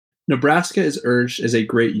Nebraska is urged as a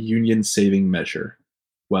great Union-saving measure.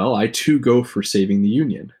 Well, I too go for saving the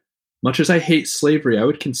Union. Much as I hate slavery, I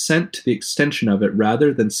would consent to the extension of it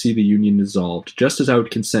rather than see the Union dissolved, just as I would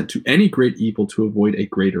consent to any great evil to avoid a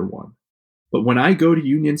greater one. But when I go to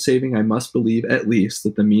Union saving, I must believe at least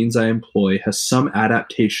that the means I employ has some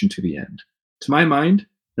adaptation to the end. To my mind,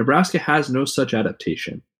 Nebraska has no such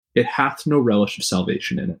adaptation. It hath no relish of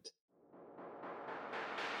salvation in it.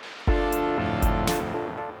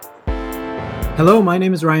 Hello, my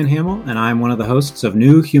name is Ryan Hamill, and I'm one of the hosts of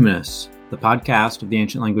New Humanists, the podcast of the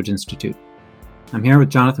Ancient Language Institute. I'm here with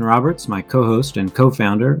Jonathan Roberts, my co-host and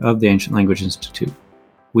co-founder of the Ancient Language Institute.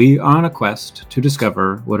 We are on a quest to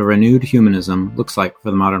discover what a renewed humanism looks like for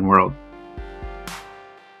the modern world.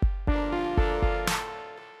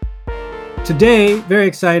 Today, very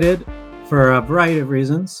excited for a variety of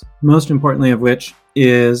reasons, most importantly of which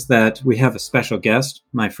is that we have a special guest,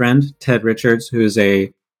 my friend Ted Richards, who is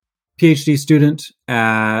a PhD student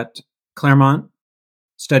at Claremont,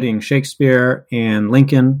 studying Shakespeare and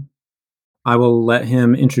Lincoln. I will let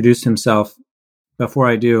him introduce himself. Before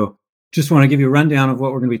I do, just want to give you a rundown of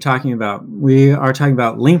what we're going to be talking about. We are talking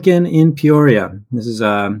about Lincoln in Peoria. This is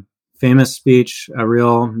a famous speech, a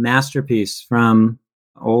real masterpiece from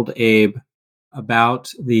Old Abe about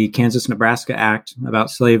the Kansas-Nebraska Act, about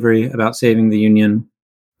slavery, about saving the Union.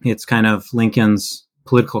 It's kind of Lincoln's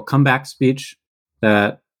political comeback speech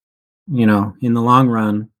that, you know, in the long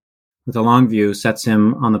run, with a long view, sets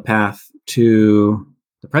him on the path to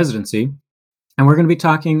the presidency. And we're going to be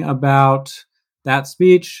talking about that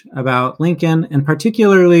speech, about Lincoln, and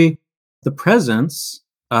particularly the presence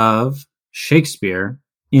of Shakespeare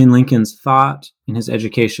in Lincoln's thought, in his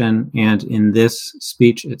education, and in this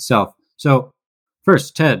speech itself. So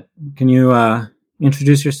first, Ted, can you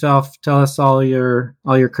introduce yourself? Tell us all your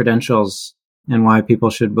credentials and why people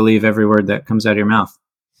should believe every word that comes out of your mouth.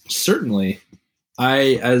 Certainly.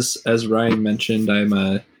 As Ryan mentioned, I'm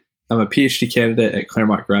a PhD candidate at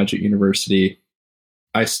Claremont Graduate University.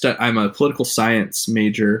 I'm a political science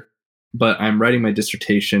major, but I'm writing my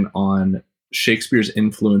dissertation on Shakespeare's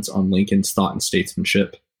influence on Lincoln's thought and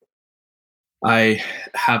statesmanship. I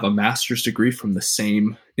have a master's degree from the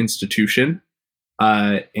same institution,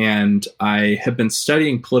 and I have been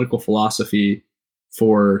studying political philosophy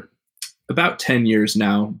for about 10 years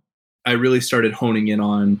now. I really started honing in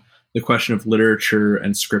on the question of literature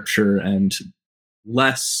and scripture, and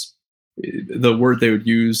less, the word they would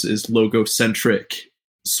use is logocentric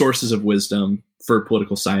sources of wisdom for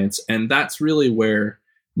political science. And that's really where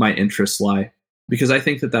my interests lie, because I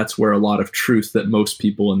think that that's where a lot of truth that most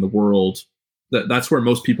people in the world, that's where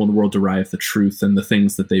most people in the world derive the truth and the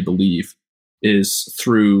things that they believe, is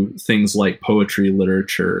through things like poetry,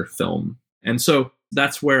 literature, film. And so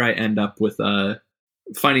that's where I end up with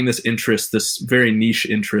finding this interest, this very niche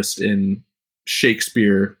interest in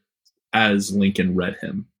Shakespeare as Lincoln read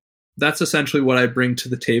him. That's essentially what I bring to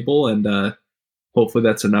the table, and hopefully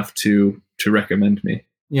that's enough to recommend me.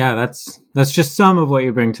 Yeah, that's just some of what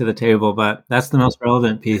you bring to the table, but that's the most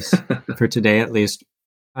relevant piece for today, at least.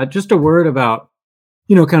 Just a word about,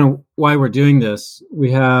 kind of why we're doing this.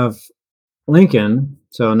 We have Lincoln,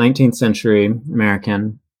 so 19th century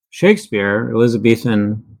American, Shakespeare,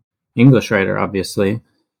 Elizabethan English writer, obviously,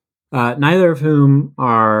 neither of whom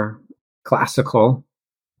are classical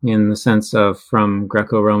in the sense of from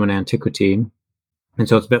Greco-Roman antiquity. And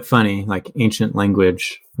so it's a bit funny, like Ancient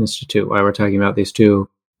Language Institute, why we're talking about these two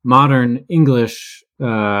modern English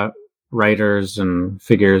writers and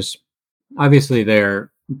figures. Obviously, they're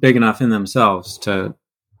big enough in themselves to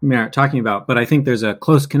merit talking about, but I think there's a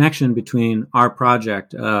close connection between our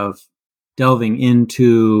project of delving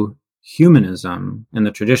into humanism and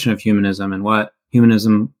the tradition of humanism and what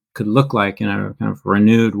humanism could look like in a kind of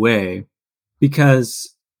renewed way,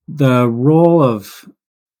 because the role of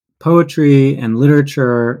poetry and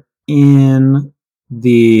literature in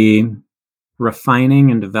the refining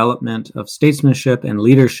and development of statesmanship and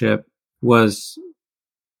leadership was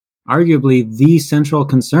arguably the central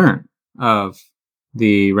concern of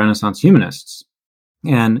the Renaissance humanists.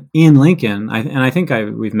 And in Lincoln, I think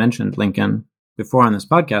we've mentioned Lincoln before on this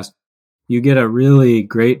podcast, you get a really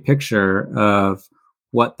great picture of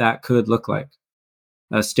what that could look like.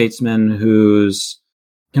 A statesman who's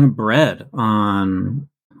kind of bred on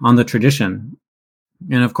the tradition.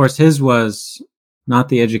 And of course, his was not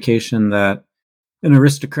the education that an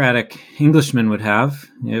aristocratic Englishman would have.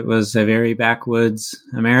 It was a very backwoods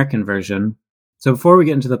American version. So before we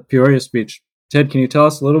get into the Peoria speech, Ted, can you tell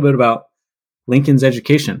us a little bit about Lincoln's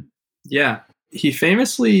education? Yeah. He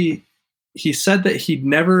said that he'd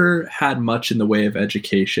never had much in the way of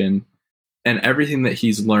education, and everything that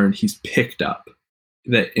he's learned, he's picked up.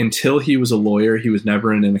 that until he was a lawyer, he was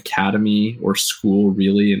never in an academy or school,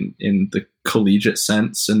 really, in the collegiate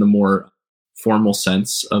sense, in the more formal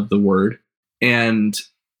sense of the word. And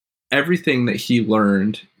everything that he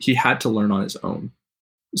learned, he had to learn on his own.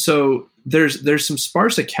 So there's some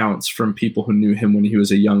sparse accounts from people who knew him when he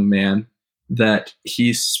was a young man that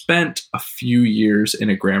he spent a few years in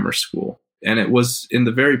a grammar school. And it was, in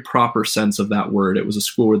the very proper sense of that word, it was a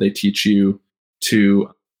school where they teach you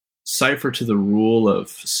to cipher to the rule of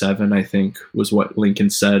 7, I think was what Lincoln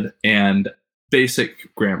said, and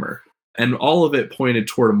basic grammar. And all of it pointed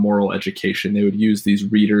toward a moral education. They would use these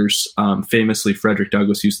readers. Famously, Frederick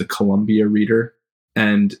Douglass used the Columbia Reader.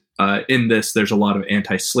 And in this, there's a lot of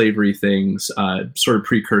anti-slavery things, sort of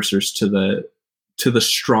precursors to the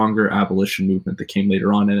stronger abolition movement that came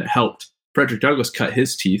later on. And it helped Frederick Douglass cut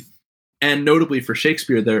his teeth. And notably for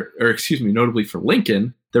notably for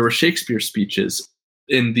Lincoln, there were Shakespeare speeches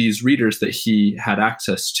in these readers that he had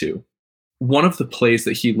access to. One of the plays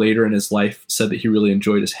that he later in his life said that he really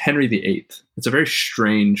enjoyed is Henry VIII. It's a very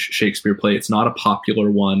strange Shakespeare play. It's not a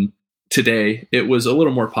popular one today. It was a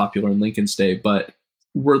little more popular in Lincoln's day, but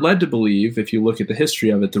we're led to believe, if you look at the history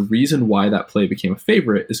of it, the reason why that play became a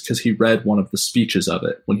favorite is because he read one of the speeches of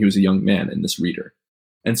it when he was a young man in this reader.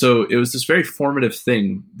 And so it was this very formative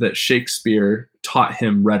thing that Shakespeare taught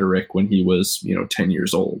him rhetoric when he was, 10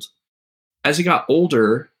 years old. As he got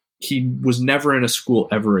older, he was never in a school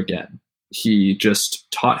ever again. He just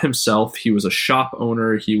taught himself. He was a shop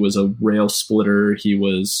owner. He was a rail splitter. He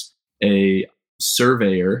was a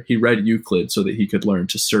surveyor. He read Euclid so that he could learn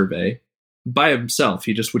to survey by himself.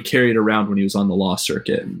 He just would carry it around when he was on the law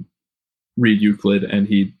circuit and read Euclid. And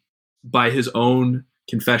he, by his own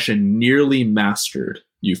confession, nearly mastered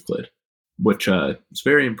Euclid, which is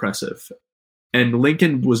very impressive. And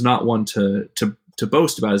Lincoln was not one to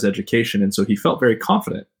boast about his education, and so he felt very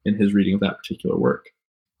confident in his reading of that particular work.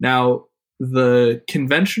 Now, the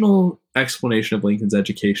conventional explanation of Lincoln's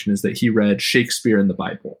education is that he read Shakespeare in the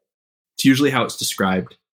Bible. It's usually how it's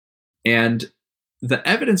described. And the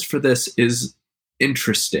evidence for this is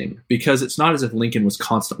interesting because it's not as if Lincoln was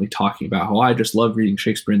constantly talking about how I just love reading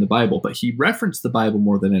Shakespeare in the Bible, but he referenced the Bible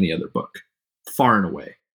more than any other book, far and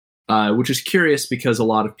away, which is curious because a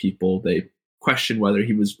lot of people, they question whether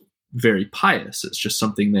he was very pious. It's just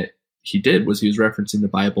something that he did, was he was referencing the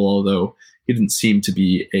Bible, although he didn't seem to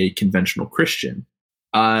be a conventional Christian.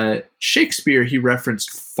 Shakespeare, he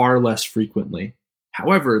referenced far less frequently.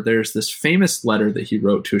 However, there's this famous letter that he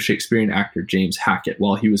wrote to a Shakespearean actor, James Hackett,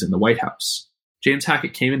 while he was in the White House. James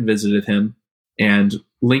Hackett came and visited him, and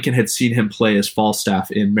Lincoln had seen him play as Falstaff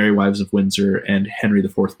in Merry Wives of Windsor and Henry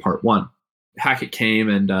IV, Part 1. Hackett came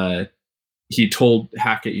and he told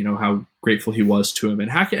Hackett, how grateful he was to him.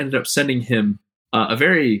 And Hackett ended up sending him a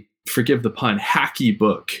very, forgive the pun, hacky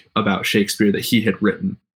book about Shakespeare that he had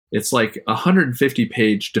written. It's like a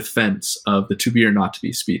 150-page defense of the to be or not to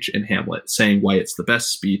be speech in Hamlet, saying why it's the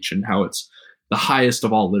best speech and how it's the highest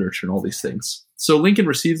of all literature and all these things. So Lincoln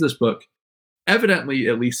receives this book, evidently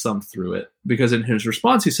at least thumbed through it, because in his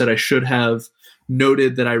response he said, I should have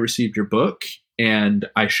noted that I received your book, and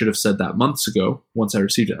I should have said that months ago once I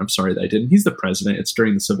received it. I'm sorry that I didn't. He's the president. It's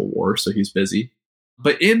during the Civil War, so he's busy.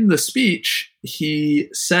 But in the speech, he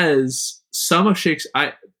says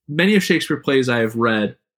many of Shakespeare plays I have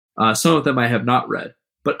read, some of them I have not read,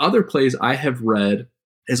 but other plays I have read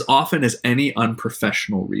as often as any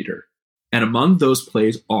unprofessional reader. And among those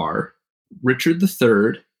plays are Richard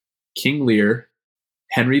III, King Lear,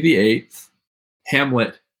 Henry VIII,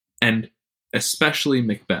 Hamlet, and especially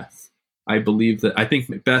Macbeth. I think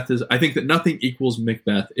that nothing equals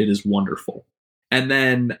Macbeth. It is wonderful. And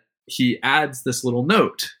then he adds this little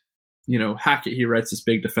note. Hackett, he writes this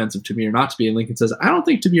big defense of To Be or Not to Be, and Lincoln says, I don't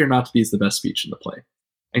think To Be or Not to Be is the best speech in the play.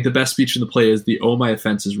 I think the best speech in the play is the Oh My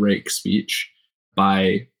Offenses Rake speech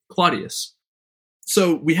by Claudius.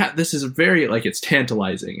 So this is a very, it's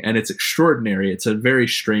tantalizing and it's extraordinary. It's a very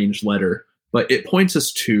strange letter, but it points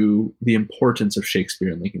us to the importance of Shakespeare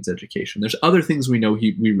in Lincoln's education. There's other things we know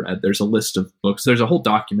we read. There's a list of books. There's a whole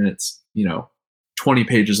document. It's, 20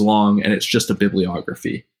 pages long, and it's just a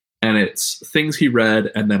bibliography. And it's things he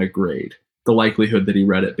read and then a grade, the likelihood that he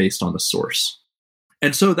read it based on the source.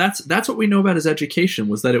 And so that's what we know about his education,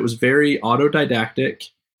 was that it was very autodidactic.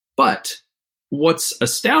 But what's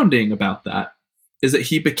astounding about that is that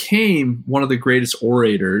he became one of the greatest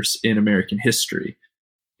orators in American history.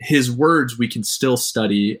 His words we can still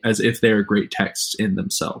study as if they are great texts in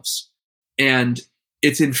themselves. And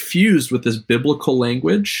it's infused with this biblical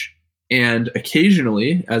language. And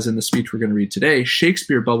occasionally, as in the speech we're going to read today,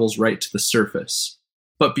 Shakespeare bubbles right to the surface.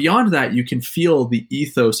 But beyond that, you can feel the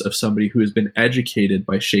ethos of somebody who has been educated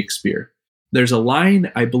by Shakespeare. there's a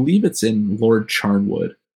line, I believe it's in Lord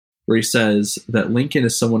Charnwood, where he says that Lincoln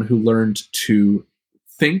is someone who learned to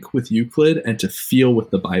think with Euclid and to feel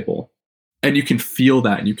with the Bible. And you can feel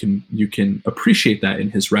that, and you can appreciate that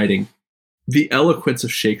in his writing. The eloquence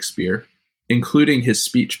of Shakespeare, including his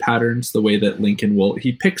speech patterns, the way that Lincoln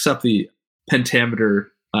he picks up the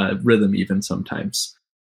pentameter rhythm even sometimes.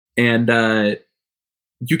 And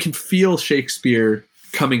you can feel Shakespeare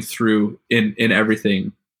coming through in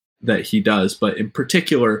everything that he does. But in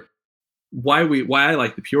particular, why I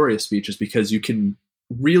like the Peoria speech is because you can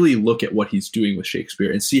really look at what he's doing with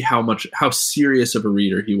Shakespeare and see how serious of a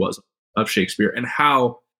reader he was of Shakespeare and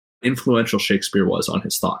how influential Shakespeare was on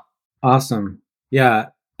his thought. Awesome. Yeah.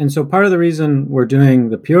 And so part of the reason we're doing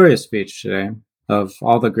the Peoria speech today, of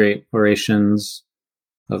all the great orations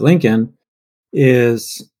of Lincoln,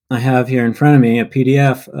 is I have here in front of me a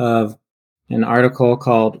PDF of an article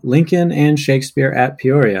called Lincoln and Shakespeare at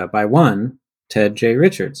Peoria by one Ted J.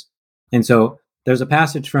 Richards. And so there's a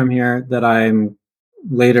passage from here that I'm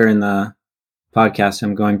later in the podcast,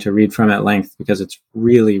 I'm going to read from at length because it's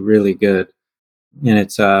really, really good. And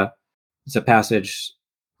it's a passage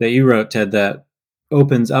that you wrote, Ted, that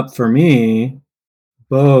opens up for me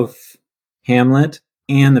both Hamlet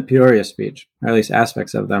and the Peoria speech, or at least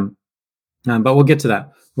aspects of them. But we'll get to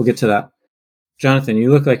that. Jonathan,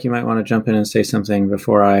 you look like you might want to jump in and say something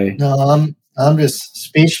before I... No, I'm just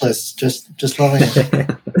speechless, just loving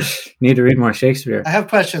it. Need to read more Shakespeare. I have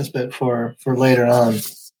questions, but for later on.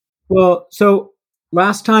 Well, so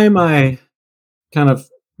last time I kind of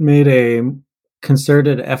made a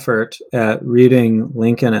concerted effort at reading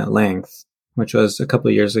Lincoln at length, which was a couple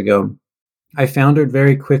of years ago. I foundered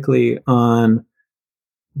very quickly on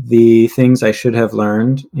the things I should have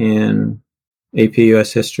learned in AP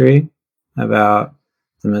US history about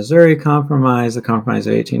the Missouri Compromise, the Compromise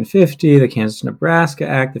of 1850, the Kansas-Nebraska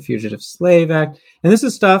Act, the Fugitive Slave Act. And this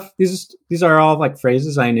is stuff, these are all like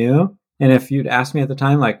phrases I knew. And if you'd asked me at the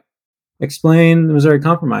time, like, explain the Missouri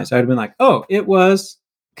Compromise, I would have been like, oh, it was,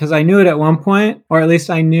 because I knew it at one point, or at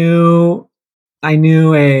least I knew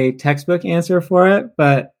a textbook answer for it.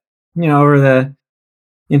 But, over the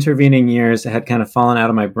intervening years, it had kind of fallen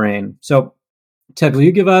out of my brain. So, Ted, will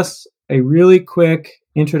you give us a really quick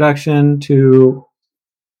introduction to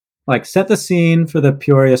set the scene for the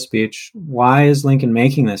Peoria speech? Why is Lincoln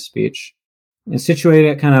making this speech? And situate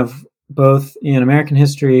it kind of both in American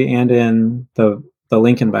history and in the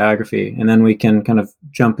Lincoln biography. And then we can kind of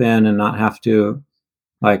jump in and not have to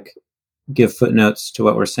give footnotes to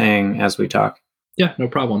what we're saying as we talk. Yeah, no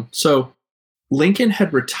problem. So Lincoln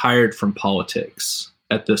had retired from politics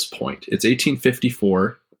at this point. It's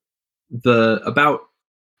 1854. About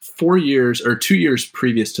 4 years or 2 years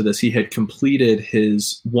previous to this, he had completed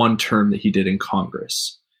his one term that he did in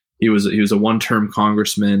Congress. He was a one-term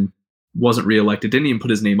congressman, wasn't reelected, didn't even put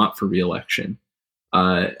his name up for reelection.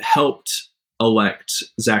 Helped elect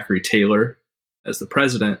Zachary Taylor as the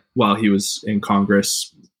president while he was in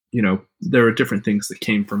Congress. There were different things that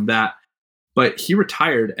came from that. But he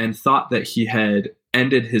retired and thought that he had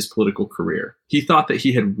ended his political career. He thought that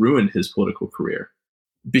he had ruined his political career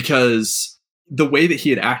because the way that he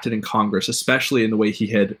had acted in Congress, especially in the way he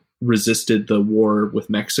had resisted the war with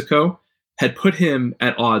Mexico, had put him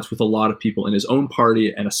at odds with a lot of people in his own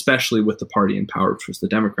party and especially with the party in power, which was the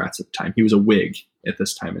Democrats at the time. He was a Whig at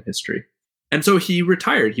this time in history. And so he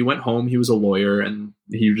retired. He went home. He was a lawyer and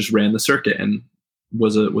he just ran the circuit and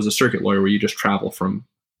was a circuit lawyer where you just travel from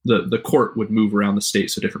the court would move around the state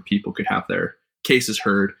so different people could have their cases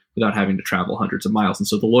heard without having to travel hundreds of miles. And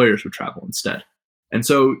so the lawyers would travel instead. And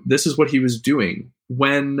so this is what he was doing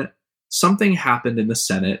when something happened in the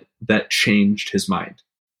Senate that changed his mind.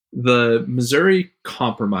 The Missouri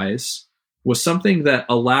Compromise was something that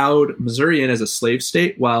allowed Missouri in as a slave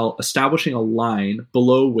state while establishing a line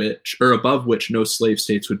below which or above which no slave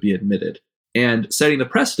states would be admitted, and setting the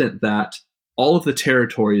precedent that all of the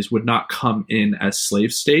territories would not come in as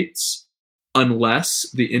slave states unless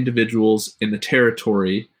the individuals in the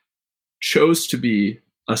territory chose to be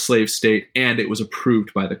a slave state and it was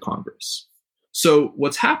approved by the Congress. So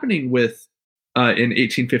what's happening with in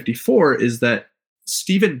 1854 is that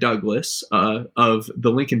Stephen Douglas of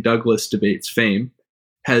the Lincoln-Douglas debates fame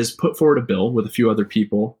has put forward a bill with a few other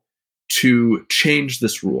people to change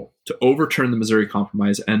this rule, to overturn the Missouri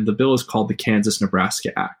Compromise, and the bill is called the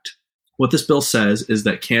Kansas-Nebraska Act. What this bill says is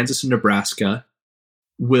that Kansas and Nebraska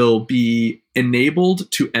will be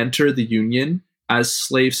enabled to enter the Union as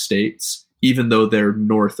slave states, even though they're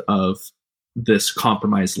north of this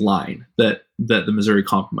compromise line that the Missouri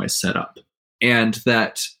Compromise set up. And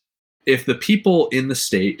that if the people in the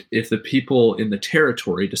state, if the people in the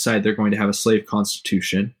territory decide they're going to have a slave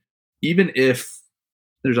constitution, even if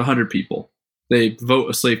there's 100 people, they vote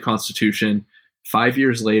a slave constitution. 5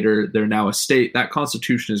 years later, they're now a state. That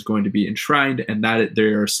constitution is going to be enshrined, and that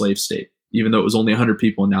they're a slave state, even though it was only 100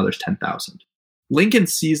 people and now there's 10,000. Lincoln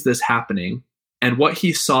sees this happening, and what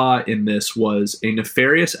he saw in this was a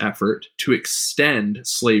nefarious effort to extend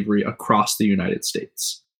slavery across the United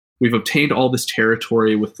States. We've obtained all this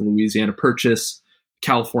territory with the Louisiana Purchase,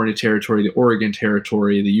 California territory, the Oregon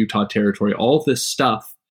territory, the Utah territory. All of this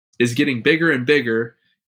stuff is getting bigger and bigger.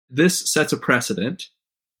 This sets a precedent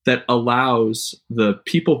that allows the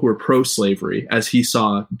people who are pro-slavery, as he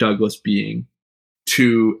saw Douglas being,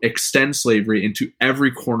 to extend slavery into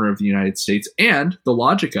every corner of the United States. And the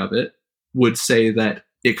logic of it would say that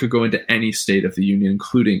it could go into any state of the Union,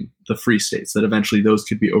 including the free states, that eventually those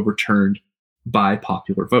could be overturned by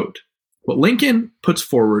popular vote. What Lincoln puts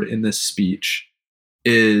forward in this speech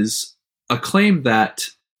is a claim that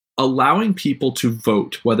allowing people to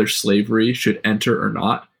vote whether slavery should enter or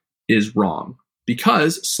not is wrong,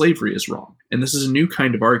 because slavery is wrong. And this is a new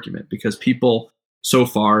kind of argument, because people so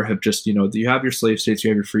far have just, you have your slave states,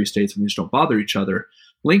 you have your free states, and they just don't bother each other.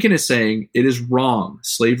 Lincoln is saying it is wrong.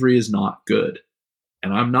 Slavery is not good.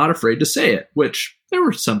 And I'm not afraid to say it, which there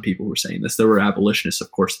were some people who were saying this. There were abolitionists,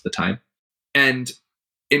 of course, at the time. And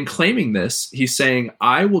in claiming this, he's saying,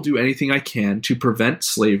 I will do anything I can to prevent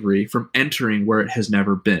slavery from entering where it has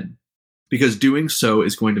never been, because doing so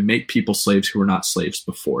is going to make people slaves who were not slaves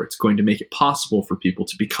before. It's going to make it possible for people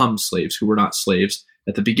to become slaves who were not slaves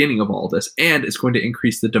at the beginning of all this, and it's going to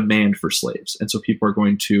increase the demand for slaves. And so people are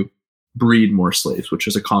going to breed more slaves, which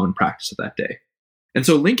is a common practice of that day. And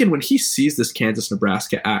so Lincoln, when he sees this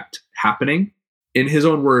Kansas-Nebraska Act happening, in his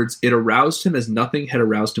own words, it aroused him as nothing had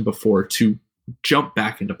aroused him before to jump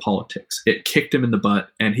back into politics. It kicked him in the butt,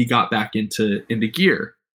 and he got back into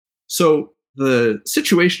gear. So the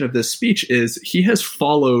situation of this speech is he has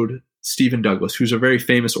followed Stephen Douglas, who's a very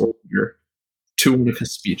famous orator, to one of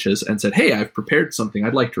his speeches and said, hey, I've prepared something.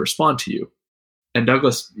 I'd like to respond to you. And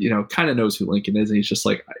Douglas, kind of knows who Lincoln is. And he's just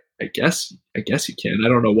like, I guess you can. I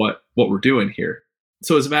don't know what we're doing here.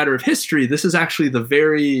 So as a matter of history, this is actually the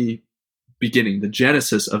very beginning, the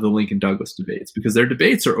genesis of the Lincoln-Douglas debates, because their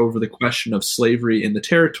debates are over the question of slavery in the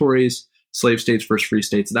territories, slave states versus free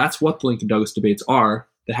states. That's what the Lincoln-Douglas debates are,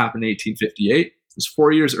 that happened in 1858. It was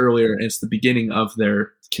 4 years earlier, and it's the beginning of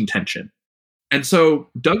their contention. And so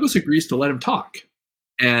Douglas agrees to let him talk.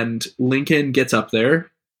 And Lincoln gets up there.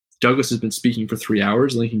 Douglas has been speaking for 3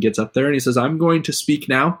 hours. Lincoln gets up there and he says, I'm going to speak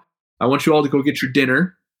now. I want you all to go get your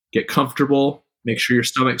dinner, get comfortable, make sure your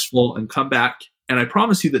stomach's full, and come back. And I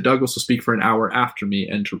promise you that Douglas will speak for an hour after me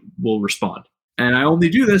and will respond. And I only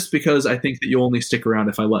do this because I think that you'll only stick around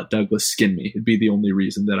if I let Douglas skin me. It'd be the only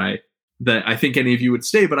reason that I think any of you would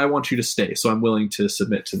stay, but I want you to stay. So I'm willing to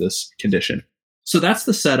submit to this condition. So that's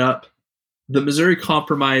the setup. The Missouri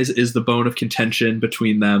Compromise is the bone of contention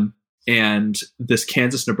between them and this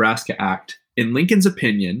Kansas-Nebraska Act. In Lincoln's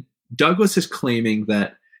opinion, Douglas is claiming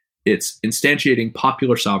that it's instantiating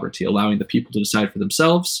popular sovereignty, allowing the people to decide for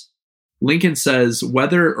themselves. Lincoln says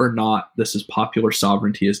whether or not this is popular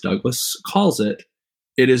sovereignty, as Douglas calls it,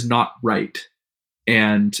 it is not right.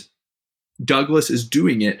 And Douglas is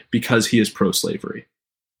doing it because he is pro-slavery.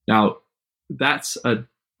 Now, that's a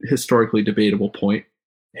historically debatable point.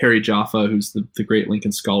 Harry Jaffa, who's the great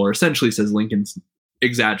Lincoln scholar, essentially says Lincoln's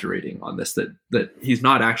exaggerating on this, that he's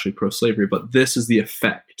not actually pro-slavery, but this is the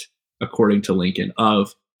effect, according to Lincoln,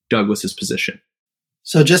 of Douglas's position.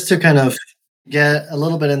 So just to kind of get a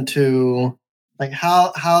little bit into like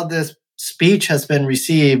how this speech has been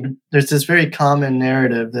received, there's this very common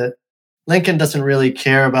narrative that Lincoln doesn't really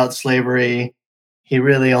care about slavery. He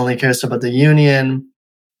really only cares about the Union.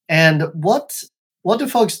 And what do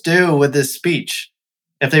folks do with this speech?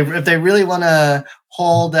 If they really want to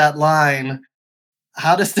hold that line,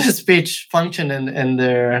 how does this speech function in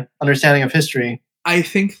their understanding of history? I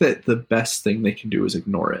think that the best thing they can do is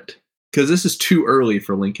ignore it, because this is too early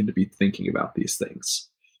for Lincoln to be thinking about these things.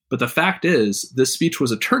 But the fact is, this speech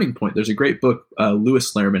was a turning point. There's a great book,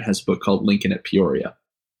 Lewis Lehrman has a book called Lincoln at Peoria.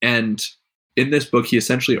 And in this book, he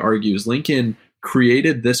essentially argues Lincoln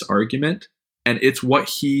created this argument, and it's what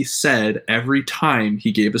he said every time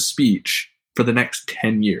he gave a speech for the next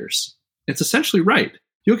 10 years. It's essentially right.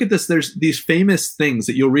 You look at this, there's these famous things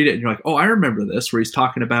that you'll read it and you're like, oh, I remember this, where he's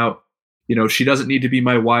talking about, she doesn't need to be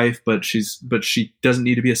my wife, but she doesn't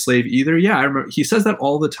need to be a slave either. Yeah, I remember. He says that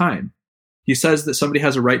all the time. He says that somebody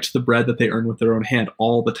has a right to the bread that they earn with their own hand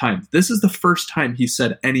all the time. This is the first time he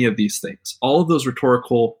said any of these things. All of those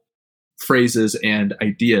rhetorical phrases and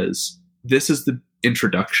ideas, this is the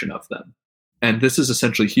introduction of them. And this is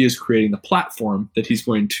essentially, he is creating the platform that he's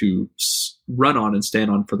going to run on and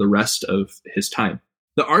stand on for the rest of his time.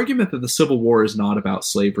 The argument that the Civil War is not about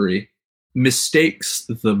slavery mistakes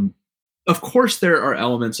the... Of course, there are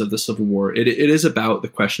elements of the Civil War. It is about the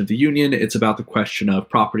question of the Union. It's about the question of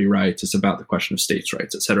property rights. It's about the question of states'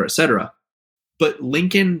 rights, et cetera, et cetera. But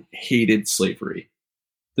Lincoln hated slavery.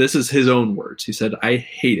 This is his own words. He said, "I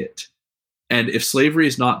hate it. And if slavery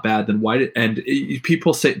is not bad, then why did..." And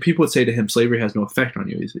people would say to him, "Slavery has no effect on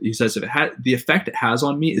you." He says, "The effect it has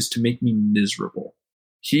on me is to make me miserable."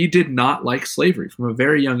 He did not like slavery from a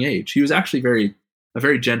very young age. He was actually a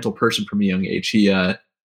very gentle person from a young age. He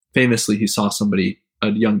famously, he saw a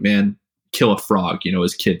young man kill a frog,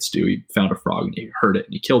 as kids do. He found a frog and he hurt it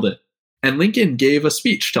and he killed it. And Lincoln gave a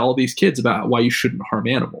speech to all these kids about why you shouldn't harm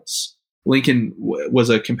animals. Lincoln was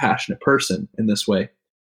a compassionate person in this way.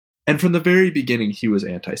 And from the very beginning, he was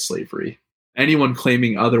anti-slavery. Anyone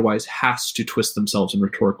claiming otherwise has to twist themselves in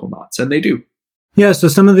rhetorical knots, and they do. Yeah, so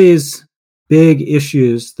some of these big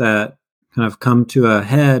issues that kind of come to a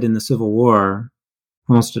head in the Civil War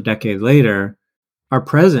almost a decade later are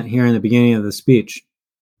present here in the beginning of the speech.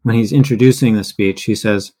 When he's introducing the speech, he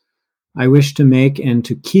says, "I wish to make and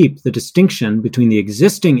to keep the distinction between the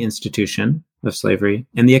existing institution of slavery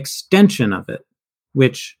and the extension of it,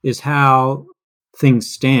 which is how things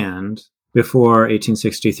stand before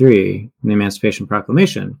 1863, the Emancipation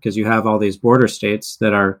Proclamation, because you have all these border states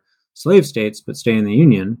that are slave states but stay in the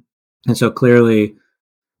Union. And so clearly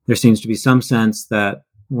there seems to be some sense that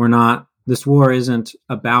this war isn't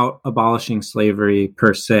about abolishing slavery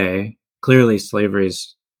per se. Clearly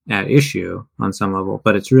slavery's at issue on some level,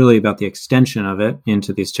 but it's really about the extension of it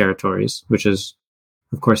into these territories, which is,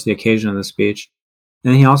 of course, the occasion of the speech."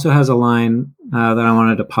 And he also has a line that I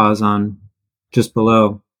wanted to pause on just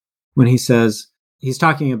below when he says, he's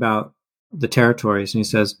talking about the territories, and he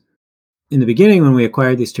says, "In the beginning, when we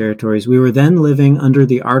acquired these territories, we were then living under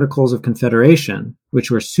the Articles of Confederation, which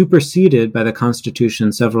were superseded by the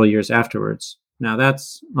Constitution several years afterwards." Now,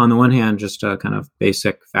 that's, on the one hand, just a kind of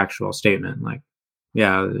basic factual statement. Like,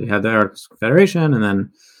 yeah, you had the Articles of Confederation, and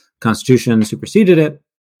then Constitution superseded it.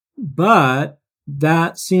 But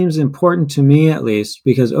that seems important to me, at least,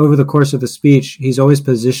 because over the course of the speech, he's always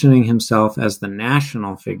positioning himself as the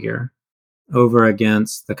national figure over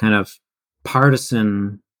against the kind of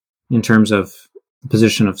partisan, in terms of the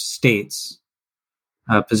position of states,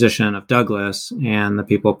 position of Douglas and the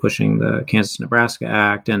people pushing the Kansas-Nebraska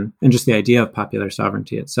Act, and just the idea of popular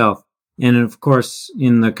sovereignty itself. And of course,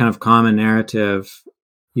 in the kind of common narrative,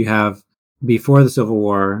 you have, before the Civil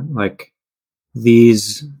War,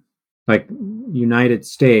 these United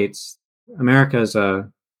States. America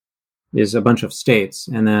is a bunch of states,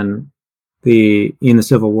 and then in the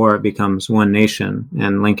Civil War it becomes one nation,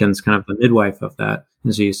 and Lincoln's kind of the midwife of that.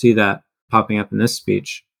 And so you see that popping up in this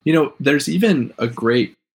speech. There's even a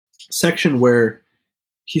great section where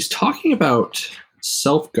he's talking about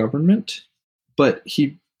self-government, but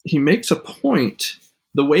he makes a point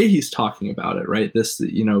the way he's talking about it, right? This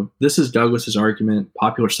is Douglas's argument,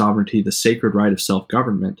 popular sovereignty, the sacred right of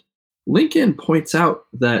self-government. Lincoln points out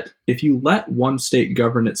that if you let one state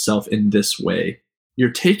govern itself in this way, you're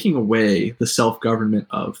taking away the self-government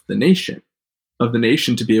of the nation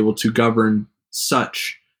to be able to govern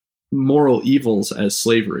such moral evils as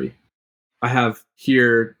slavery. I have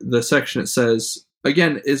here the section that says,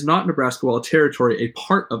 again, "Is not Nebraska, while a territory, a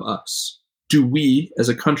part of us? Do we, as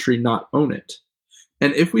a country, not own it?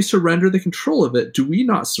 And if we surrender the control of it, do we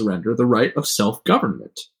not surrender the right of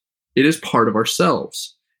self-government? It is part of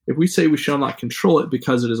ourselves. If we say we shall not control it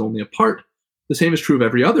because it is only a part, the same is true of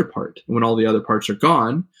every other part. And when all the other parts are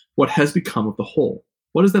gone, what has become of the whole?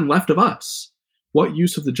 What is then left of us? What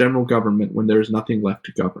use of the general government when there is nothing left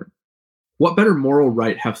to govern? What better moral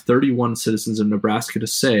right have 31 citizens of Nebraska to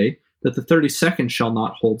say that the 32nd shall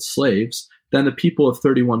not hold slaves than the people of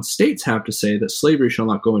 31 states have to say that slavery shall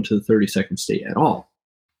not go into the 32nd state at all?"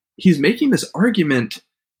 He's making this argument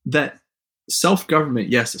that self-government,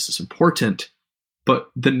 yes, this is important,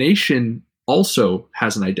 but the nation also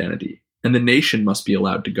has an identity, and the nation must be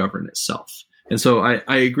allowed to govern itself. And so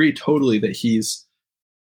I agree totally that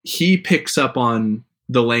he picks up on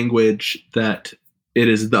the language that it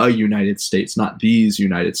is the United States, not these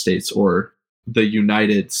United States or the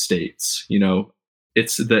United States.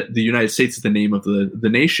 It's that the United States is the name of the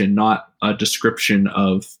nation, not a description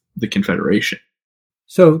of the Confederation.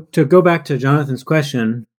 So to go back to Jonathan's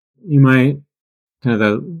question, you might, kind of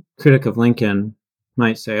the critic of Lincoln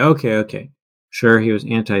might say, okay, sure, he was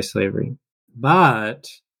anti-slavery, but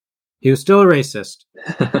he was still a racist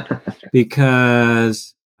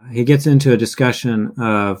because he gets into a discussion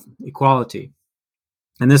of equality.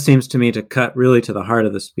 And this seems to me to cut really to the heart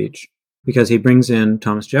of the speech. because he brings in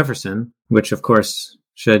Thomas Jefferson, which of course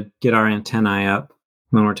should get our antennae up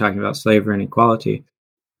when we're talking about slavery and equality.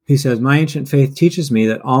 He says, "My ancient faith teaches me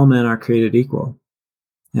that all men are created equal,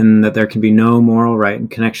 and that there can be no moral right in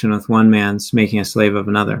connection with one man's making a slave of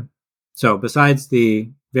another." So besides the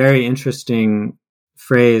very interesting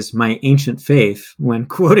phrase, "my ancient faith," when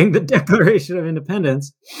quoting the Declaration of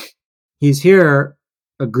Independence, he's here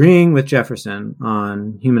agreeing with Jefferson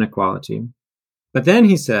on human equality. But then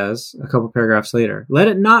he says, a couple paragraphs later, "Let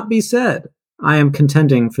it not be said, I am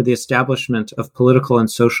contending for the establishment of political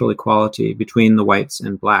and social equality between the whites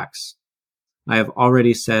and blacks. I have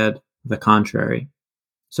already said the contrary."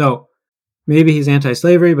 So maybe he's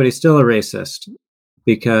anti-slavery, but he's still a racist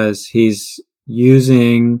because he's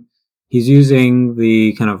using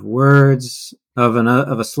the kind of words of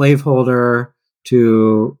a slaveholder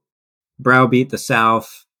to browbeat the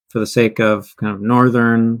South for the sake of kind of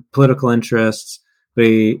Northern political interests, but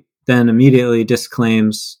he then immediately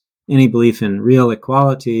disclaims any belief in real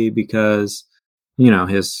equality because,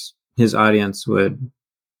 his audience would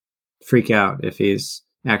freak out if he's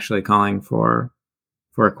actually calling for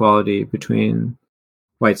equality between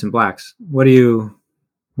whites and blacks. What do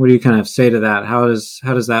you kind of say to that? How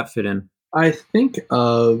does that fit in? I think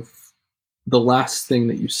of the last thing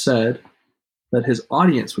that you said, that his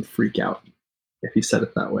audience would freak out if he said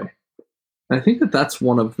it that way. And I think that that's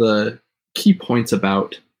one of the key points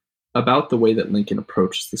about the way that Lincoln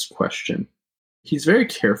approaches this question. He's very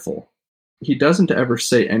careful. He doesn't ever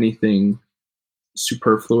say anything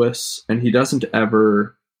superfluous, and he doesn't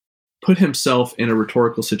ever put himself in a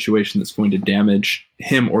rhetorical situation that's going to damage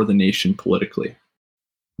him or the nation politically.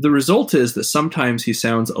 The result is that sometimes he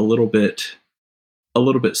sounds a little bit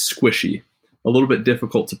squishy, a little bit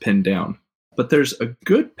difficult to pin down. But there's a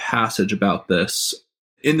good passage about this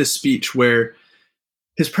in the speech where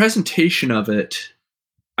his presentation of it,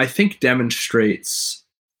 I think, demonstrates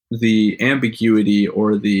the ambiguity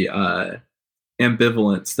or the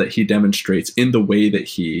ambivalence that he demonstrates in the way that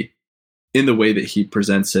he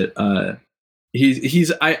presents it.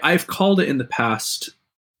 I've called it in the past.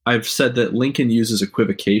 I've said that Lincoln uses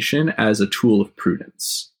equivocation as a tool of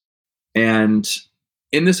prudence, and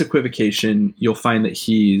in this equivocation, you'll find that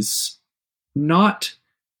he's not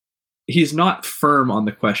firm on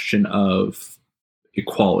the question of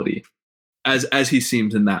equality, as he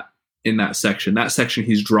seems in that section. That section,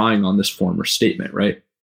 he's drawing on this former statement, right?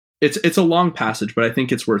 It's a long passage, but I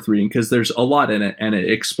think it's worth reading because there's a lot in it, and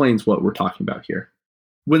it explains what we're talking about here.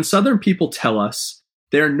 "When Southern people tell us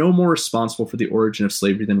they are no more responsible for the origin of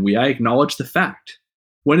slavery than we, I acknowledge the fact.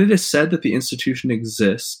 When it is said that the institution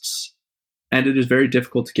exists and it is very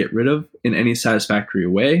difficult to get rid of in any satisfactory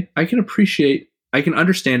way, I can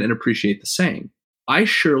understand and appreciate the saying. I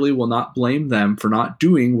surely will not blame them for not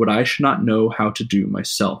doing what I should not know how to do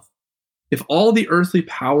myself. If all the earthly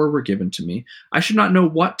power were given to me, I should not know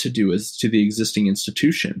what to do as to the existing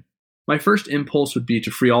institution. My first impulse would be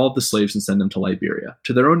to free all of the slaves and send them to Liberia,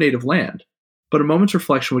 to their own native land. But a moment's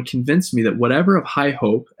reflection would convince me that whatever of high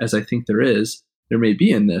hope, as I think there may be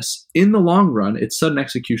in this, in the long run, its sudden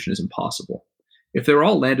execution is impossible. If they were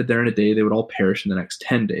all landed there in a day, they would all perish in the next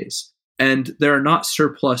 10 days. And there are not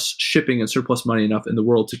surplus shipping and surplus money enough in the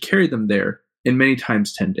world to carry them there in many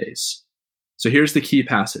times 10 days. So here's the key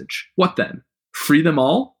passage. What then? Free them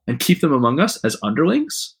all and keep them among us as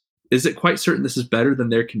underlings? Is it quite certain this is better than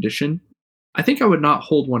their condition? I think I would not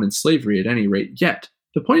hold one in slavery at any rate yet.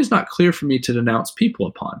 The point is not clear for me to denounce people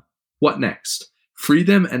upon. What next? Free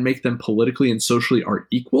them and make them politically and socially our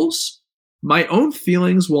equals? My own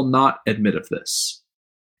feelings will not admit of this.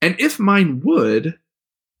 And if mine would,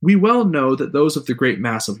 we well know that those of the great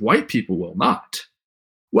mass of white people will not.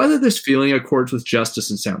 Whether this feeling accords with justice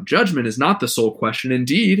and sound judgment is not the sole question,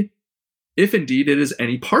 if indeed it is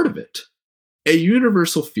any part of it. A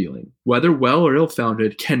universal feeling, whether well or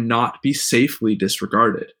ill-founded, cannot be safely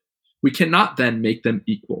disregarded. We cannot then make them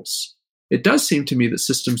equals. It does seem to me that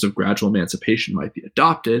systems of gradual emancipation might be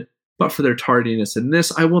adopted, but for their tardiness in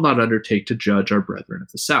this, I will not undertake to judge our brethren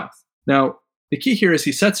of the South. Now, the key here is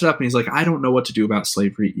he sets it up and he's like, I don't know what to do about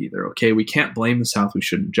slavery either, okay? We can't blame the South. We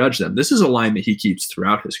shouldn't judge them. This is a line that he keeps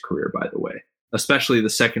throughout his career, by the way. Especially the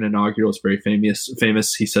second inaugural is very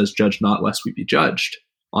famous. He says, judge not lest we be judged,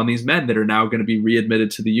 on these men that are now going to be readmitted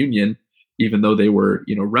to the Union, even though they were,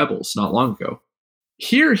 rebels not long ago.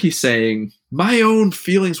 Here he's saying, my own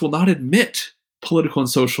feelings will not admit political and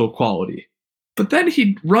social equality. But then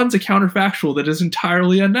he runs a counterfactual that is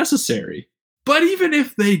entirely unnecessary. But even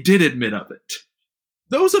if they did admit of it,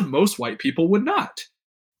 those of most white people would not.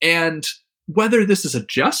 And whether this is a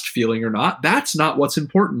just feeling or not, that's not what's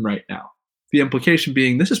important right now. The implication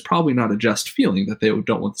being this is probably not a just feeling, that they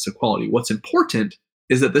don't want this equality. What's important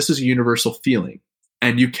is that this is a universal feeling,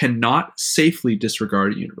 and you cannot safely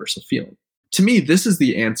disregard a universal feeling. To me, this is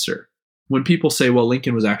the answer. When people say, well,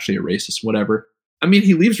 Lincoln was actually a racist, whatever, I mean,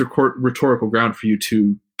 he leaves rhetorical ground for you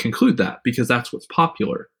to conclude that because that's what's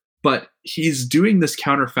popular. But he's doing this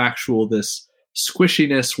counterfactual, this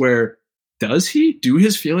squishiness where do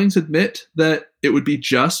his feelings admit that it would be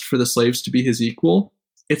just for the slaves to be his equal?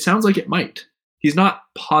 It sounds like it might. He's not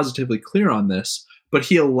positively clear on this, but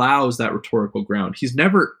he allows that rhetorical ground. He's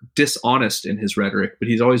never dishonest in his rhetoric, but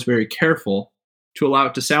he's always very careful to allow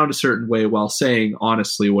it to sound a certain way while saying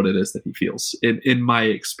honestly what it is that he feels. In my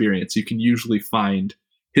experience, you can usually find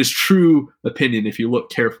his true opinion if you look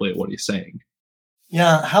carefully at what he's saying.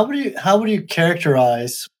 Yeah, how would you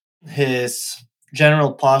characterize his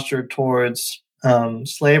general posture towards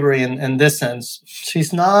slavery in this sense?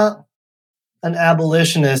 He's not an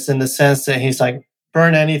abolitionist in the sense that he's like,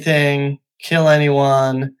 burn anything, kill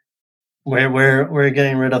anyone, we're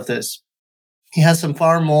getting rid of this. He has some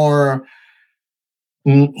far more,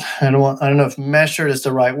 I don't know if measured is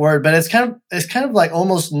the right word, but it's kind of like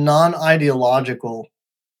almost non-ideological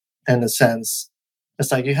in a sense.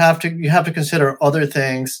 It's like you have to consider other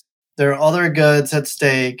things. There are other goods at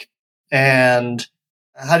stake, and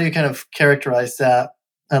how do you kind of characterize that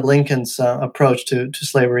Lincoln's approach to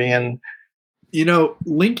slavery? And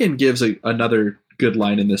Lincoln gives another good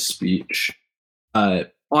line in this speech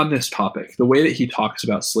on this topic, the way that he talks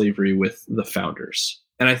about slavery with the founders.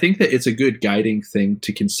 And I think that it's a good guiding thing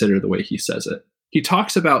to consider the way he says it. He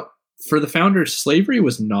talks about, for the founders, slavery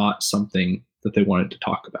was not something that they wanted to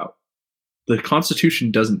talk about. The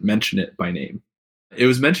Constitution doesn't mention it by name. It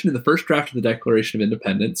was mentioned in the first draft of the Declaration of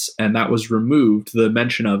Independence, and that was removed. The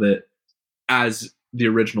mention of it as the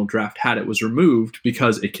original draft had it was removed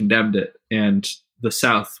because it condemned it, and the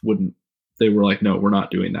South wouldn't. They were like, no, we're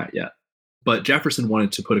not doing that yet. But Jefferson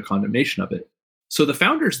wanted to put a condemnation of it. So the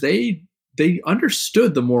founders, they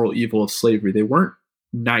understood the moral evil of slavery. They weren't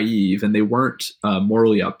naive, and they weren't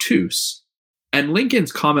morally obtuse. And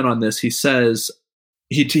Lincoln's comment on this, he says,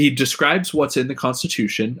 he describes what's in the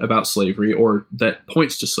Constitution about slavery, or that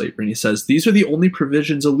points to slavery. And he says, these are the only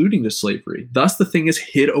provisions alluding to slavery. Thus the thing is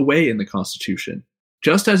hid away in the Constitution,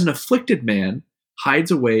 just as an afflicted man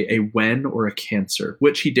hides away a wen or a cancer,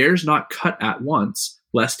 which he dares not cut at once,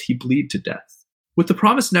 lest he bleed to death, with the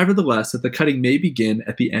promise nevertheless that the cutting may begin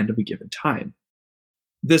at the end of a given time.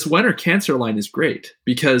 This wen or cancer line is great,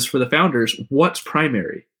 because for the founders, what's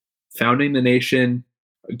primary? Founding the nation,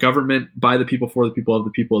 government by the people, for the people, of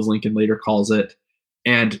the people, as Lincoln later calls it,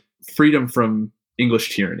 and freedom from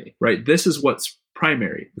English tyranny, right? This is what's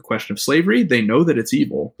primary. The question of slavery, they know that it's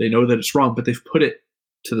evil, they know that it's wrong, but they've put it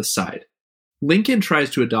to the side. Lincoln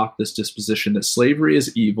tries to adopt this disposition that slavery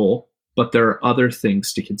is evil, but there are other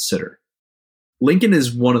things to consider. Lincoln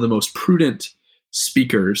is one of the most prudent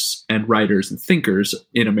speakers and writers and thinkers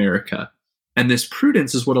in America, and this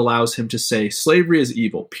prudence is what allows him to say slavery is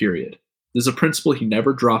evil, period. There's a principle, he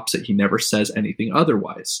never drops it, he never says anything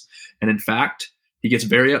otherwise. And in fact, he gets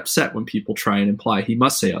very upset when people try and imply he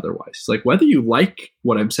must say otherwise. He's like, whether you like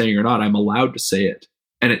what I'm saying or not, I'm allowed to say it.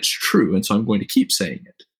 And it's true, and so I'm going to keep saying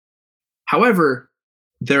it. However,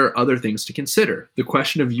 there are other things to consider. The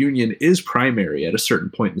question of union is primary at a certain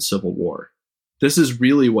point in the Civil War. This is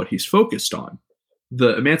really what he's focused on.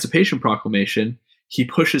 The Emancipation Proclamation, he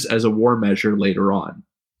pushes as a war measure later on.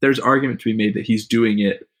 There's argument to be made that he's doing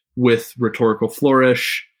it with rhetorical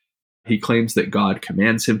flourish. He claims that God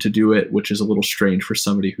commands him to do it, which is a little strange for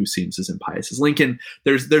somebody who seems as impious as Lincoln.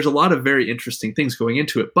 There's a lot of very interesting things going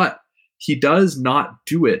into it, but he does not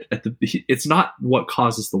do it it's not what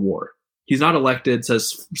causes the war. He's not elected,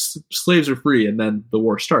 says slaves are free, and then the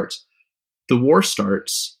war starts. The war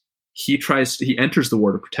starts, he enters the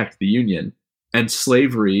war to protect the Union, and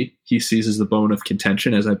slavery he sees as the bone of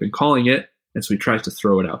contention, as I've been calling it, and so he tries to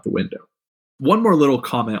throw it out the window. One more little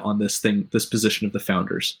comment on this position of the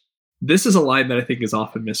founders. This is a line that I think is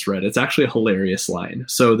often misread. It's actually a hilarious line.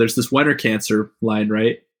 So there's this wen or cancer line,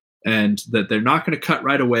 right? And that they're not going to cut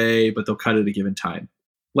right away, but they'll cut at a given time.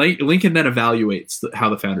 Lincoln then evaluates how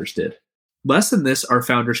the founders did. Less than this, our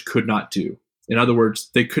founders could not do. In other words,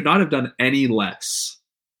 they could not have done any less.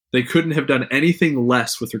 They couldn't have done anything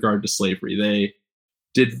less with regard to slavery. They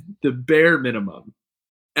did the bare minimum.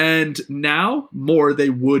 And now, more they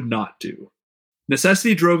would not do.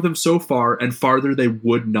 Necessity drove them so far, and farther they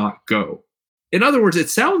would not go. In other words, it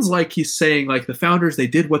sounds like he's saying, like, the founders, they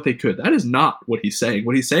did what they could. That is not what he's saying.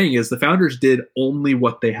 What he's saying is the founders did only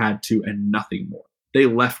what they had to and nothing more. They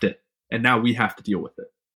left it, and now we have to deal with it.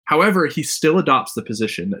 However, he still adopts the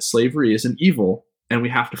position that slavery is an evil, and we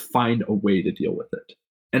have to find a way to deal with it.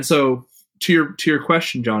 And so to your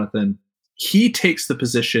question, Jonathan, he takes the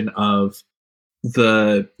position of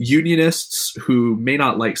the Unionists who may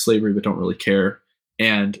not like slavery but don't really care,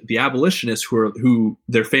 and the abolitionists who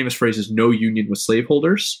their famous phrase is "no union with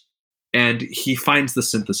slaveholders." And he finds the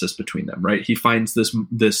synthesis between them, right? He finds this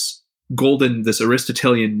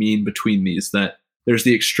Aristotelian mean between these, that there's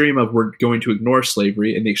the extreme of we're going to ignore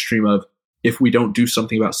slavery, and the extreme of if we don't do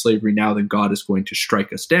something about slavery now, then God is going to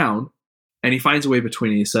strike us down. And he finds a way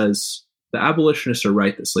between it. He says the abolitionists are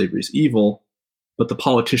right that slavery is evil, but the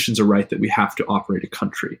politicians are right that we have to operate a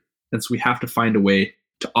country. And so we have to find a way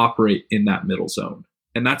to operate in that middle zone.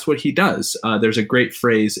 And that's what he does. There's a great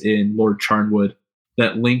phrase in Lord Charnwood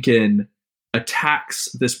that Lincoln attacks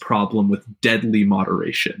this problem with deadly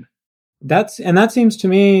moderation. That seems to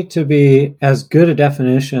me to be as good a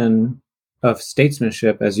definition of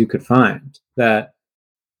statesmanship as you could find. That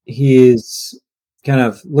he's kind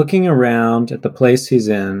of looking around at the place he's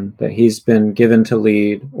in, that he's been given to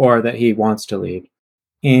lead, or that he wants to lead.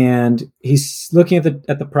 And he's looking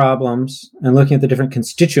at the problems and looking at the different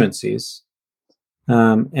constituencies,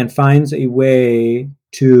 and finds a way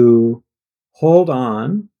to hold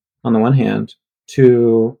on the one hand,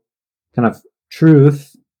 to kind of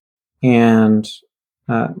truth and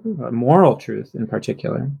moral truth in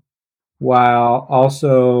particular, while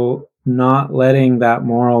also not letting that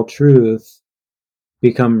moral truth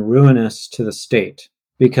become ruinous to the state,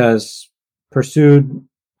 because pursued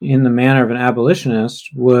in the manner of an abolitionist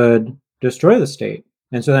would destroy the state.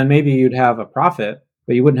 And so then maybe you'd have a prophet,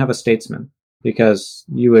 but you wouldn't have a statesman, because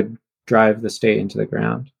you would drive the state into the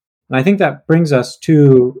ground. And I think that brings us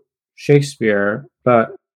to Shakespeare,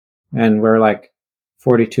 and we're like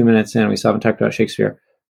 42 minutes in, we still haven't talked about Shakespeare.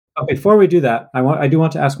 But before we do that, I do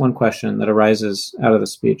want to ask one question that arises out of the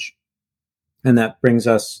speech. And that brings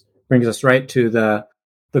us right to the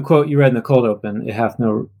quote you read in the cold open, "It hath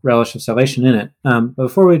no relish of salvation in it." But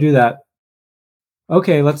before we do that,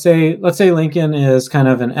 okay, let's say Lincoln is kind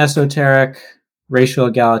of an esoteric racial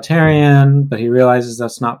egalitarian, but he realizes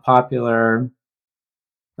that's not popular.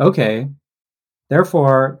 Okay,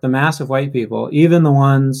 therefore, the mass of white people, even the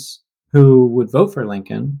ones who would vote for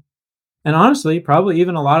Lincoln, and honestly, probably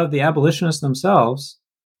even a lot of the abolitionists themselves,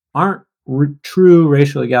 aren't true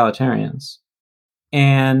racial egalitarians.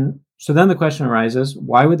 And so then the question arises,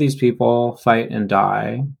 why would these people fight and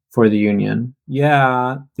die for the Union?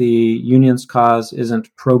 Yeah, the Union's cause isn't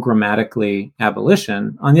programmatically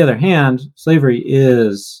abolition. On the other hand, slavery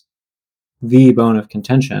is the bone of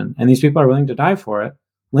contention, and these people are willing to die for it.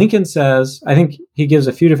 Lincoln says, I think he gives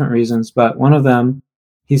a few different reasons, but one of them,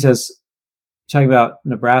 he says, talking about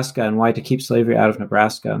Nebraska and why to keep slavery out of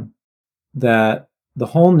Nebraska, that the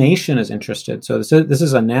whole nation is interested. So this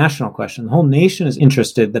is a national question. The whole nation is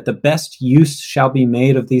interested that the best use shall be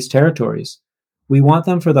made of these territories. We want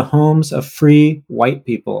them for the homes of free white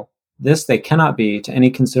people. This they cannot be to any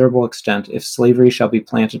considerable extent if slavery shall be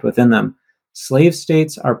planted within them. Slave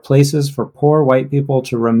states are places for poor white people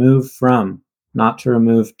to remove from, not to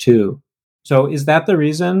remove to. So is that the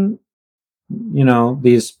reason,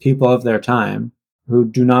 these people of their time who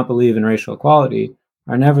do not believe in racial equality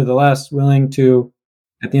are nevertheless willing to,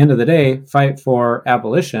 at the end of the day, fight for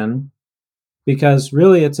abolition? Because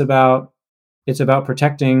really it's about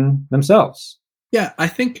protecting themselves. Yeah, I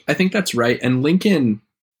think that's right. And Lincoln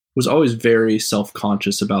was always very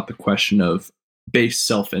self-conscious about the question of base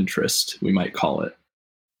self-interest, we might call it.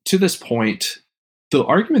 To this point, the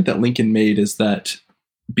argument that Lincoln made is that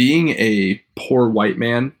being a poor white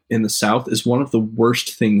man in the South is one of the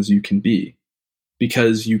worst things you can be,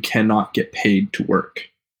 because you cannot get paid to work.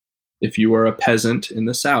 If you are a peasant in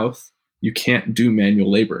the South, you can't do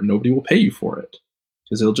manual labor. Nobody will pay you for it,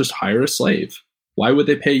 because they'll just hire a slave. Why would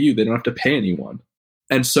they pay you? They don't have to pay anyone.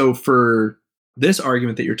 And so for this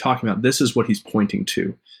argument that you're talking about, this is what he's pointing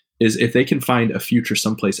to, is if they can find a future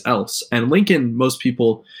someplace else. And Lincoln, most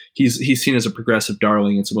people, he's seen as a progressive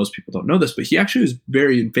darling, and so most people don't know this, but he actually was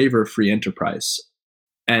very in favor of free enterprise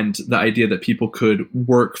and the idea that people could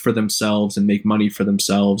work for themselves and make money for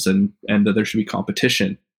themselves, and that there should be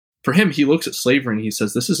competition. For him, he looks at slavery and he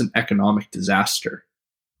says, this is an economic disaster.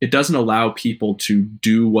 It doesn't allow people to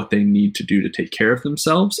do what they need to do to take care of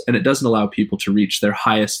themselves, and it doesn't allow people to reach their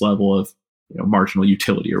highest level of marginal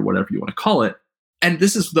utility, or whatever you want to call it. And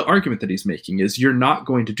this is the argument that he's making, is you're not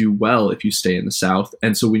going to do well if you stay in the South.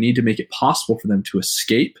 And so we need to make it possible for them to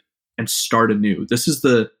escape and start anew. This is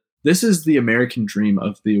the American dream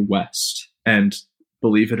of the West. And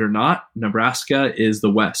believe it or not, Nebraska is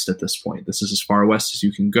the West at this point. This is as far west as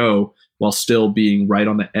you can go while still being right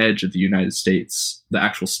on the edge of the United States, the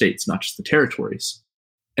actual states, not just the territories.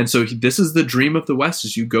 And so this is the dream of the West: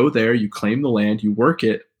 is you go there, you claim the land, you work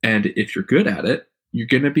it, and if you're good at it, you're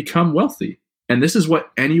going to become wealthy. And this is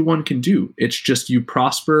what anyone can do. It's just you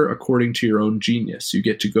prosper according to your own genius. You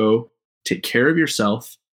get to go take care of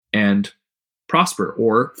yourself and prosper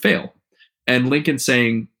or fail. And Lincoln's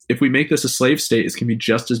saying, if we make this a slave state, it's going to be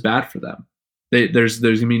just as bad for them. There's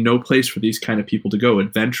going to be no place for these kind of people to go,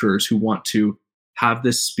 adventurers who want to have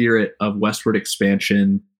this spirit of westward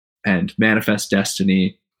expansion and manifest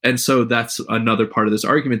destiny. And so that's another part of this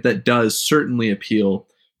argument that does certainly appeal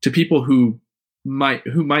to people who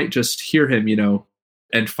might just hear him,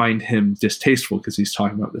 and find him distasteful because he's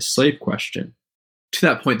talking about this slave question. To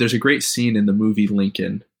that point, there's a great scene in the movie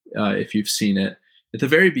Lincoln, if you've seen it. At the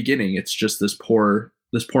very beginning, it's just this poor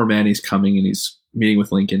man. He's coming and he's meeting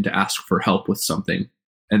with Lincoln to ask for help with something.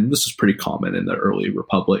 And this is pretty common in the early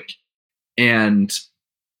republic. And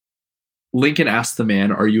Lincoln asks the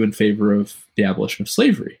man, "Are you in favor of the abolition of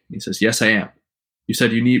slavery?" And he says, "Yes, I am." "You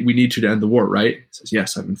said we need you to end the war, right?" He says,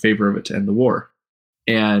 "Yes, I'm in favor of it to end the war."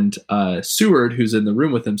 And Seward, who's in the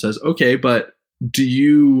room with him, says, "Okay, but do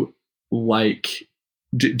you like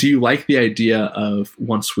the idea of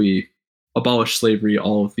once we abolish slavery,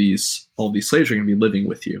 all of these slaves are going to be living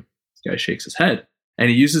with you?" The guy shakes his head, and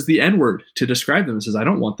he uses the N-word to describe them and says, "I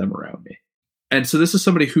don't want them around me." And so this is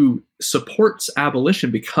somebody who supports abolition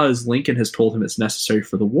because Lincoln has told him it's necessary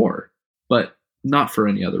for the war, but not for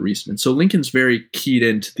any other reason. And so Lincoln's very keyed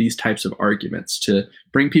into these types of arguments to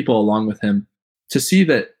bring people along with him to see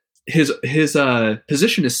that his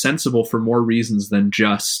position is sensible for more reasons than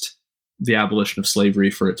just the abolition of slavery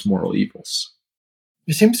for its moral evils.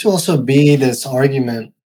 There seems to also be this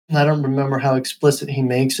argument, and I don't remember how explicit he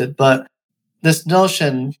makes it, but this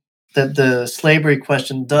notion that the slavery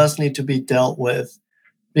question does need to be dealt with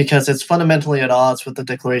because it's fundamentally at odds with the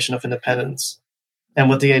Declaration of Independence and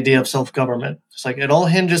with the idea of self-government. It's like it all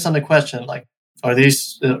hinges on the question, like, are we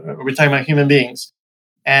talking about human beings?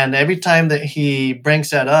 And every time that he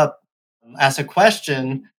brings that up as a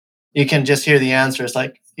question, you can just hear the answer. It's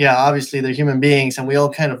like, yeah, obviously they're human beings, and we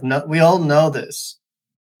all know this.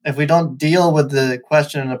 If we don't deal with the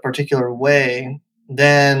question in a particular way,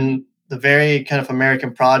 then the very kind of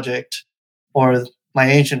American project or my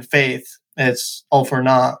ancient faith, it's all for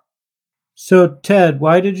naught. So, Ted,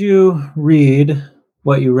 why did you read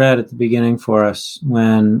what you read at the beginning for us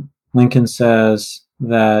when Lincoln says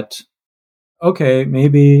that, okay,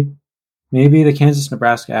 maybe the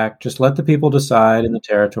Kansas-Nebraska Act, just let the people decide in the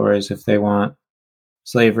territories if they want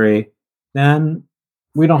slavery, then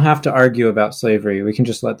we don't have to argue about slavery. We can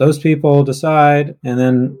just let those people decide, and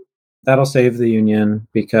then that'll save the Union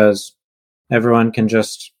because everyone can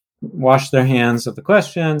just wash their hands of the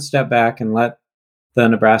question, step back, and let the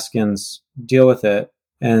Nebraskans deal with it.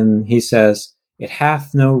 And he says, "It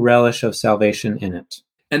hath no relish of salvation in it."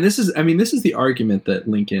 And this is the argument that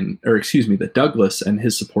that Douglas and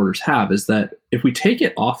his supporters have, is that if we take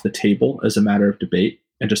it off the table as a matter of debate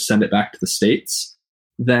and just send it back to the states,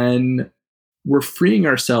 then we're freeing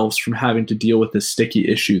ourselves from having to deal with this sticky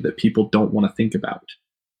issue that people don't want to think about.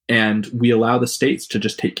 And we allow the states to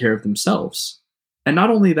just take care of themselves. And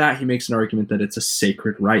not only that, he makes an argument that it's a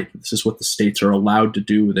sacred right. This is what the states are allowed to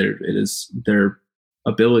do. It is their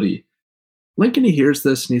ability. Lincoln, he hears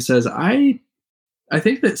this and he says, I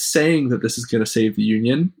think that saying that this is going to save the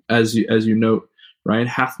Union, as you note, Ryan,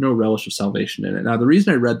 hath no relish of salvation in it. Now, the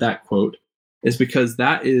reason I read that quote is because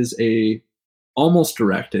that is a almost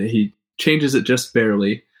direct, he changes it just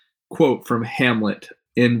barely, quote from Hamlet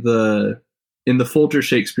in the Folger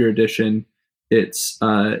Shakespeare edition. It's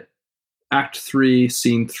Act 3,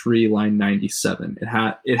 Scene 3, line 97.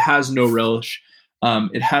 It has no relish.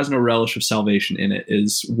 It has no relish of salvation in it,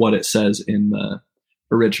 is what it says in the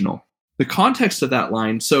original. The context of that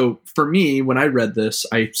line. So for me, when I read this,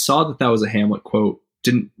 I saw that was a Hamlet quote.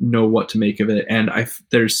 Didn't know what to make of it, and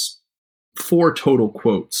there's 4 total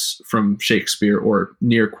quotes from Shakespeare, or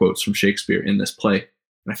near quotes from Shakespeare, in this play.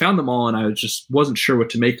 And I found them all, and I just wasn't sure what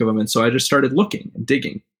to make of them, and so I just started looking and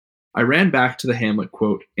digging. I ran back to the Hamlet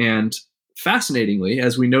quote, and fascinatingly,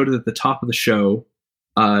 as we noted at the top of the show,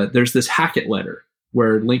 there's this Hackett letter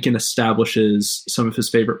where Lincoln establishes some of his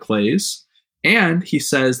favorite plays, and he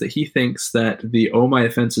says that he thinks that the "Oh, my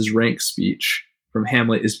offenses rank" speech from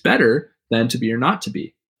Hamlet is better than "To be or not to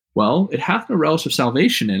be." Well, it hath no relish of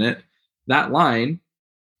salvation in it. That line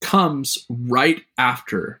comes right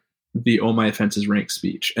after the "Oh, my offenses rank"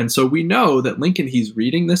 speech. And so we know that Lincoln, he's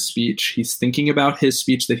reading this speech, he's thinking about his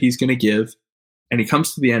speech that he's going to give, and he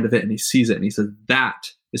comes to the end of it and he sees it and he says,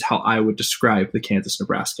 that is how I would describe the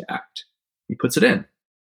Kansas-Nebraska Act. He puts it in.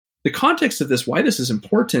 The context of this, why this is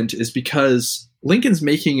important, is because Lincoln's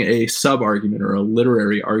making a sub-argument or a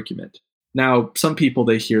literary argument. Now, some people,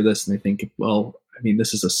 they hear this and they think, well, I mean,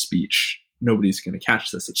 this is a speech. Nobody's going to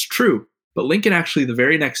catch this. It's true. But Lincoln actually, the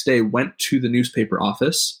very next day, went to the newspaper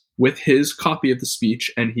office with his copy of the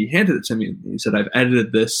speech, and he handed it to me. He said, I've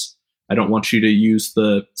edited this. I don't want you to use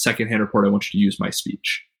the secondhand report. I want you to use my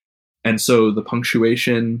speech. And so the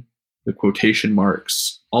punctuation, the quotation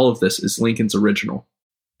marks, all of this is Lincoln's original.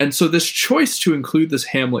 And so this choice to include this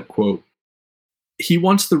Hamlet quote, he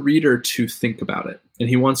wants the reader to think about it. And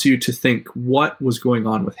he wants you to think what was going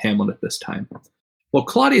on with Hamlet at this time. Well,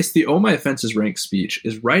 Claudius, the "Oh, my offenses rank" speech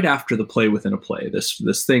is right after the play within a play.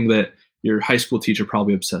 This thing that your high school teacher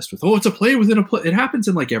probably obsessed with. Oh, it's a play within a play. It happens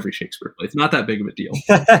in like every Shakespeare play. It's not that big of a deal.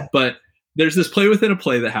 But there's this play within a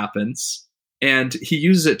play that happens, and he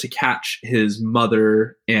uses it to catch his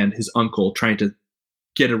mother and his uncle trying to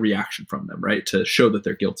get a reaction from them, right? To show that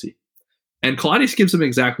they're guilty. And Claudius gives him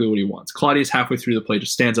exactly what he wants. Claudius, halfway through the play,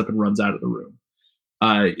 just stands up and runs out of the room,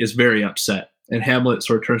 is very upset. And Hamlet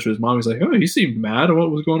sort of turns to his mom. He's like, oh, he seemed mad. What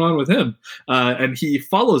was going on with him? And he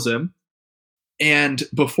follows him. And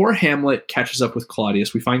before Hamlet catches up with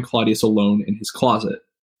Claudius, we find Claudius alone in his closet.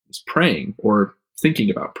 He's praying or thinking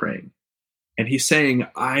about praying. And he's saying,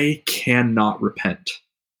 I cannot repent.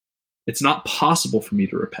 It's not possible for me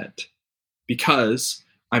to repent because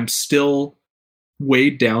I'm still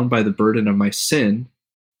weighed down by the burden of my sin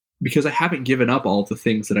because I haven't given up all of the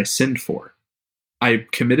things that I sinned for. I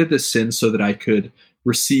committed this sin so that I could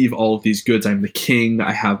receive all of these goods. I'm the king.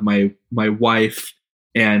 I have my wife.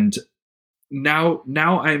 And now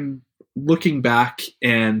I'm looking back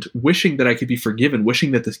and wishing that I could be forgiven,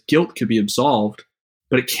 wishing that this guilt could be absolved,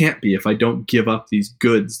 but it can't be if I don't give up these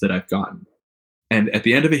goods that I've gotten. And at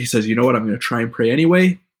the end of it, he says, you know what? I'm going to try and pray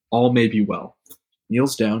anyway. All may be well.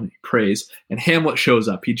 Kneels down, he prays, and Hamlet shows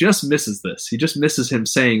up. He just misses this. He just misses him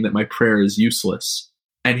saying that my prayer is useless.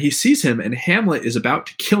 And he sees him, and Hamlet is about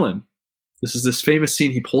to kill him. This is this famous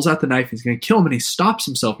scene. He pulls out the knife. He's going to kill him, and he stops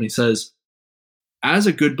himself, and he says, as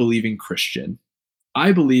a good believing Christian,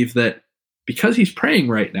 I believe that because he's praying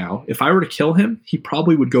right now, if I were to kill him, he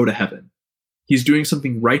probably would go to heaven. He's doing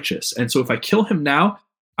something righteous. And so if I kill him now,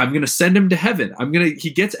 I'm going to send him to heaven.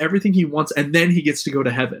 He gets everything he wants, and then he gets to go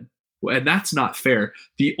to heaven. And that's not fair.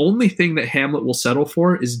 The only thing that Hamlet will settle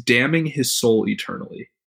for is damning his soul eternally,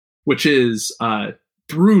 which is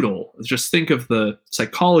brutal. Just think of the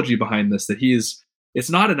psychology behind this, that it's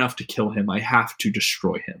not enough to kill him. I have to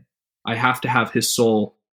destroy him. I have to have his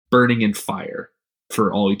soul burning in fire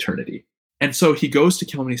for all eternity. And so he goes to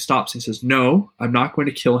kill him and he stops. He says, no, I'm not going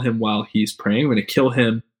to kill him while he's praying. I'm going to kill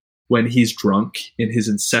him when he's drunk in his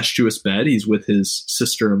incestuous bed. He's with his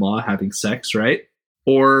sister-in-law having sex, right?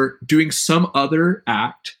 Or doing some other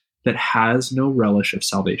act that has no relish of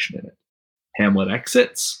salvation in it. Hamlet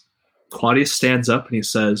exits. Claudius stands up and he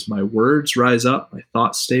says, my words rise up, my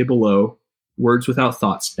thoughts stay below. Words without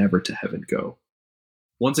thoughts never to heaven go.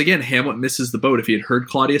 Once again, Hamlet misses the boat. If he had heard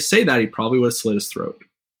Claudius say that, he probably would have slit his throat.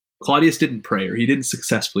 Claudius didn't pray, or he didn't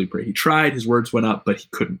successfully pray. He tried, his words went up, but he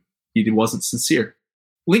couldn't. He wasn't sincere.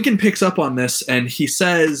 Lincoln picks up on this and he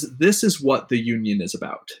says, this is what the Union is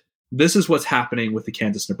about. This is what's happening with the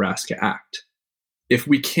Kansas-Nebraska Act. If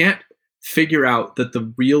we can't figure out that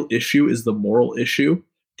the real issue is the moral issue,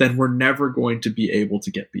 then we're never going to be able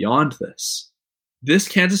to get beyond this. This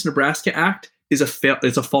Kansas-Nebraska Act is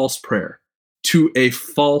a false prayer to a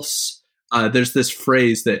false. There's this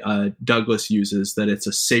phrase that Douglas uses, that it's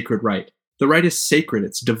a sacred right. The right is sacred.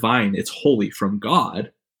 It's divine. It's holy from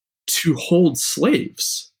God to hold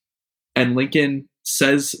slaves. And Lincoln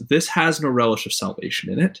says this has no relish of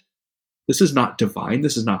salvation in it. This is not divine.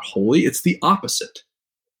 This is not holy. It's the opposite.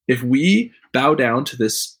 If we bow down to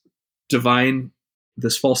this divine,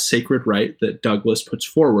 this false sacred right that Douglas puts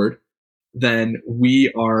forward, then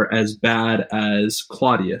we are as bad as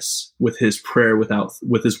Claudius with his prayer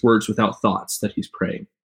with his words without thoughts that he's praying.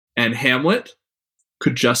 And Hamlet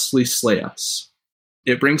could justly slay us.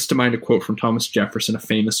 It brings to mind a quote from Thomas Jefferson, a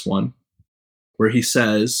famous one, where he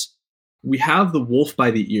says, we have the wolf by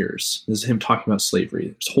the ears. This is him talking about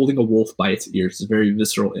slavery. It's holding a wolf by its ears. It's a very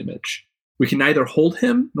visceral image. We can neither hold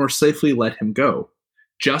him nor safely let him go.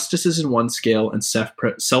 Justice is in one scale and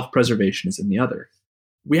self-preservation is in the other.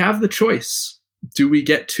 We have the choice. Do we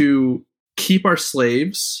get to keep our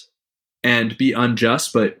slaves and be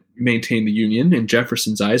unjust but maintain the Union in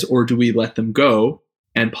Jefferson's eyes, or do we let them go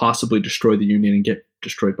and possibly destroy the Union and get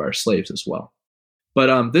destroyed by our slaves as well?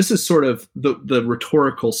 But this is sort of the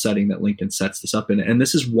rhetorical setting that Lincoln sets this up in, and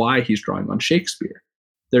this is why he's drawing on Shakespeare.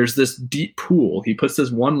 There's this deep pool. He puts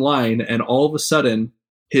this one line, and all of a sudden,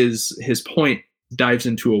 his point dives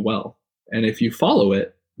into a well. And if you follow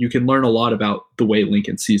it, you can learn a lot about the way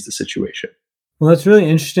Lincoln sees the situation. Well, that's really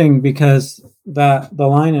interesting because the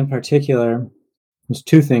line in particular, there's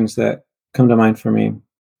two things that come to mind for me.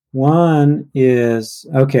 One is,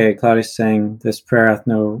 okay, Claudius saying this prayer hath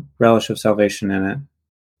no relish of salvation in it.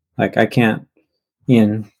 Like, I can't,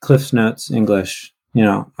 in Cliff's Notes English,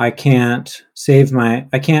 I can't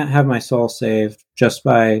have my soul saved just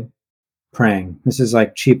by praying. This is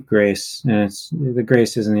like cheap grace, and the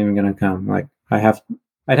grace isn't even going to come. Like,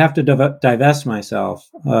 I'd have to divest myself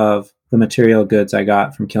of the material goods I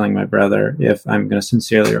got from killing my brother if I'm going to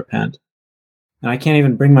sincerely repent. And I can't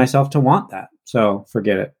even bring myself to want that. So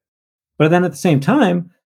forget it. But then at the same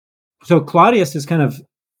time, so Claudius is kind of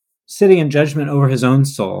sitting in judgment over his own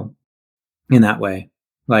soul in that way.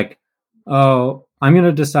 Like, oh, I'm going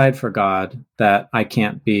to decide for God that I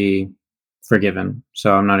can't be forgiven,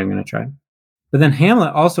 so I'm not even going to try. But then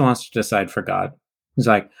Hamlet also wants to decide for God. He's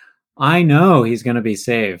like, I know he's going to be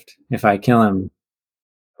saved if I kill him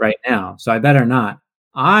right now, so I better not.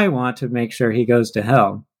 I want to make sure he goes to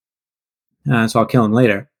hell, so I'll kill him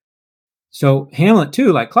later. So Hamlet,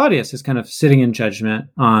 too, like Claudius, is kind of sitting in judgment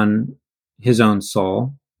on his own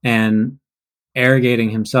soul and arrogating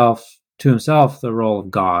to himself the role of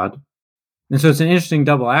God. And so it's an interesting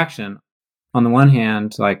double action. On the one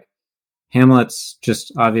hand, like, Hamlet's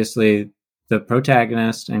just obviously the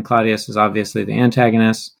protagonist and Claudius is obviously the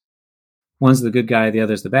antagonist. One's the good guy, the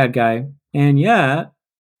other's the bad guy. And yet,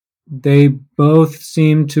 they both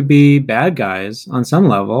seem to be bad guys on some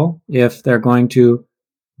level if they're going to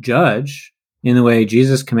judge in the way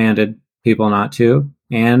Jesus commanded people not to,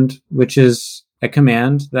 and which is a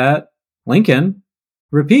command that Lincoln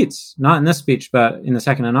repeats, not in this speech, but in the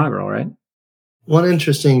second inaugural, right? One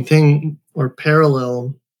interesting thing or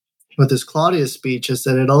parallel with this Claudius speech is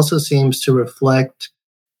that it also seems to reflect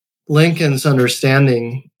Lincoln's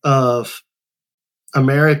understanding of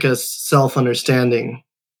America's self-understanding.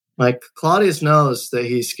 Like, Claudius knows that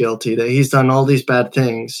he's guilty, that he's done all these bad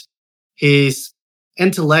things. He's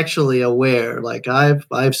intellectually aware, like,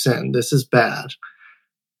 I've sinned, this is bad.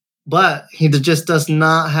 But he just does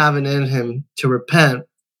not have it in him to repent.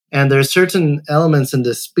 And there are certain elements in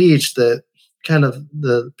this speech that kind of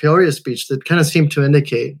the Peoria speech that kind of seem to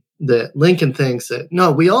indicate that Lincoln thinks that,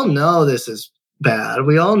 no, we all know this is bad.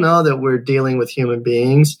 We all know that we're dealing with human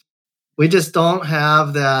beings. We just don't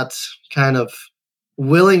have that kind of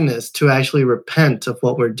willingness to actually repent of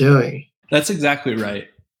what we're doing. That's exactly right.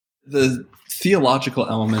 The theological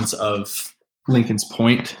elements of Lincoln's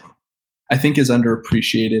point, I think, is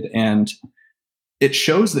underappreciated, and it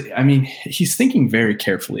shows that, I mean, he's thinking very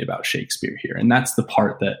carefully about Shakespeare here, and that's the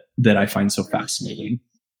part that I find so fascinating.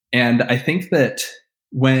 And I think that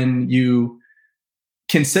when you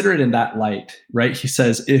consider it in that light, right, he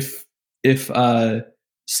says, if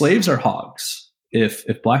slaves are hogs, if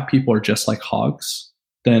black people are just like hogs,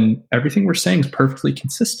 then everything we're saying is perfectly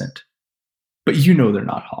consistent. But you know they're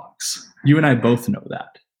not hogs. You and I both know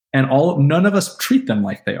that. And none of us treat them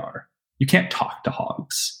like they are. You can't talk to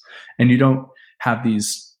hogs. And you don't have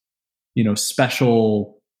these,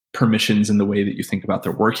 special permissions in the way that you think about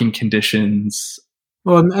their working conditions.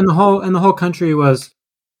 Well, and the whole country was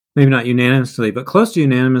maybe not unanimously, but close to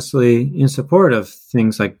unanimously in support of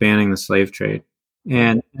things like banning the slave trade.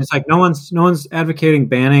 And it's like no one's advocating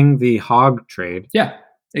banning the hog trade. Yeah,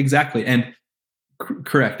 exactly. And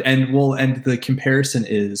correct. And the comparison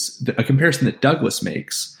is a comparison that Douglas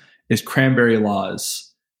makes is cranberry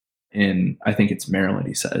laws in, I think it's Maryland,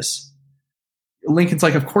 he says. Lincoln's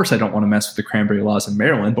like, of course I don't want to mess with the cranberry laws in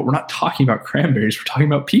Maryland, but we're not talking about cranberries. We're talking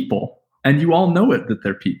about people. And you all know it, that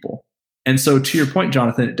they're people. And so to your point,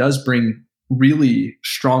 Jonathan, it does bring really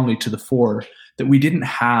strongly to the fore that we didn't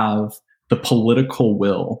have the political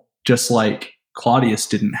will, just like Claudius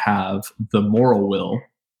didn't have the moral will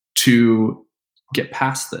to get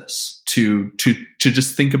past this, to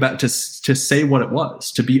just think about, to say what it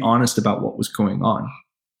was, to be honest about what was going on.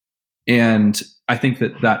 And I think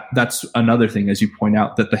that's another thing, as you point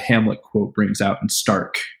out, that the Hamlet quote brings out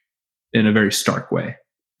in a very stark way.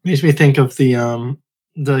 Makes me think of the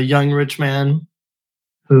young rich man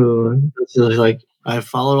who is like, I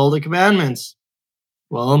followed all the commandments.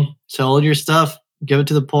 Well, sell all your stuff, give it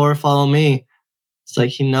to the poor, follow me. It's like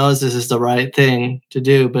he knows this is the right thing to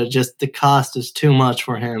do, but just the cost is too much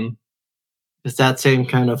for him. It's that same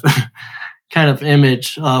kind of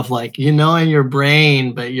image of like, in your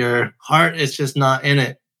brain, but your heart is just not in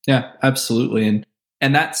it. Yeah, absolutely.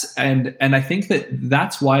 And that's and I think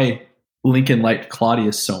that's why Lincoln liked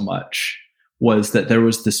Claudius so much, was that there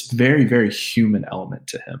was this very, very human element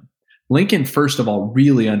to him. Lincoln, first of all,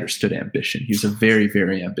 really understood ambition. He was a very,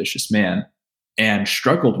 very ambitious man. and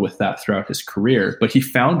struggled with that throughout his career. But he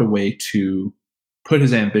found a way to put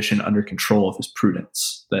his ambition under control of his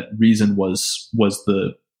prudence. That reason was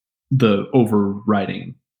the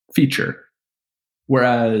overriding feature.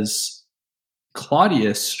 Whereas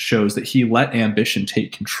Claudius shows that he let ambition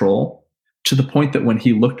take control to the point that when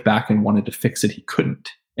he looked back and wanted to fix it, he couldn't,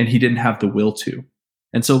 and he didn't have the will to.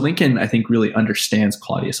 And so Lincoln, I think, really understands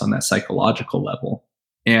Claudius on that psychological level.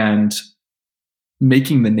 And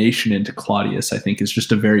making the nation into Claudius, I think, is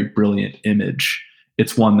just a very brilliant image.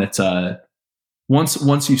 It's one that's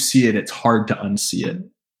once you see it, it's hard to unsee it.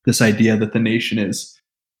 This idea that the nation is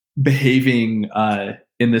behaving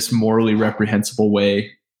in this morally reprehensible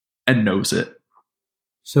way and knows it.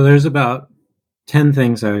 So there's about 10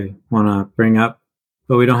 things I want to bring up,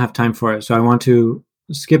 but we don't have time for it. So I want to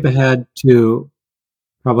skip ahead to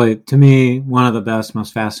probably, to me, one of the best,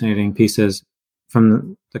 most fascinating pieces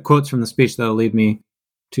from the quotes from the speech that will lead me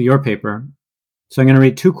to your paper. So I'm going to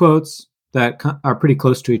read two quotes that are pretty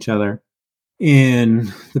close to each other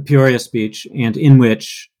in the Peoria speech, and in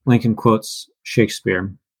which Lincoln quotes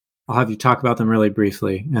Shakespeare. I'll have you talk about them really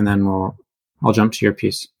briefly, and then I'll jump to your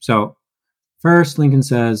piece. So first, Lincoln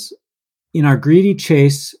says, "In our greedy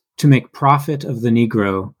chase to make profit of the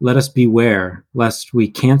Negro, let us beware lest we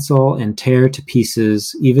cancel and tear to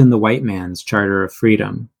pieces even the white man's charter of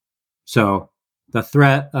freedom." So the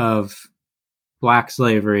threat of black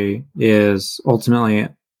slavery is ultimately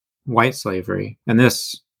white slavery. And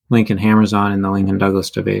this Lincoln hammers on in the Lincoln-Douglas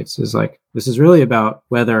debates, is like, this is really about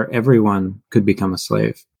whether everyone could become a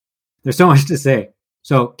slave. There's so much to say.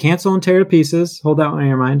 So cancel and tear to pieces. Hold that one in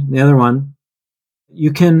your mind. The other one,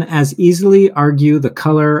 "You can as easily argue the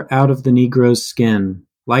color out of the Negro's skin.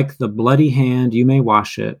 Like the bloody hand, you may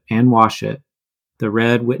wash it, and wash it. The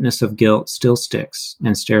red witness of guilt still sticks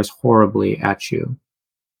and stares horribly at you."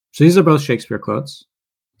 So these are both Shakespeare quotes,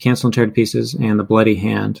 "Cancel and tear to pieces" and "the bloody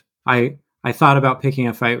hand." I thought about picking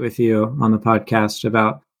a fight with you on the podcast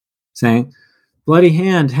about saying, "Bloody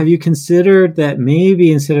hand, have you considered that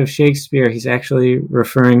maybe instead of Shakespeare, he's actually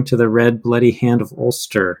referring to the red bloody hand of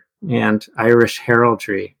Ulster and Irish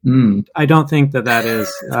heraldry?" I don't think that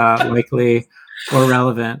is likely or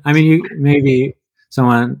relevant. I mean, maybe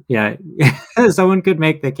someone could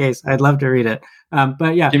make the case. I'd love to read it.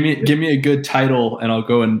 But yeah, give me a good title, and I'll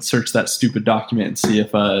go and search that stupid document and see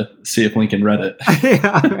if Lincoln read it.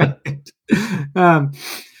 Yeah, right.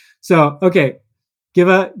 So okay, give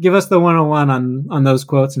us the 101 on those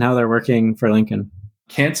quotes and how they're working for Lincoln.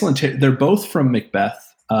 Cancel and tear, they're both from Macbeth,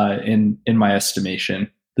 in my estimation.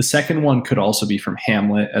 The second one could also be from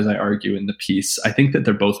Hamlet, as I argue in the piece. I think that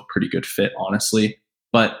they're both a pretty good fit, honestly.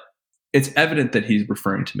 But it's evident that he's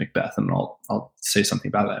referring to Macbeth, and I'll say something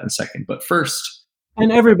about that in a second. But first...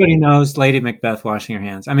 And everybody knows Lady Macbeth washing her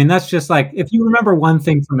hands. I mean, that's just like, if you remember one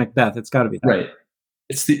thing from Macbeth, it's got to be that. Right.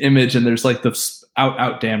 It's the image, and there's like the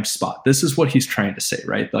out damned spot. This is what he's trying to say,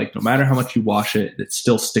 right? Like, no matter how much you wash it, it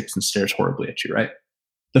still sticks and stares horribly at you, right?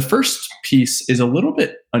 The first piece is a little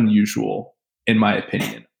bit unusual, in my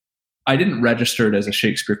opinion. I didn't register it as a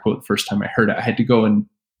Shakespeare quote the first time I heard it. I had to go and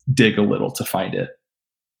dig a little to find it.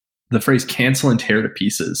 The phrase "cancel and tear to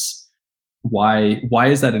pieces." Why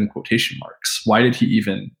is that in quotation marks? Why did he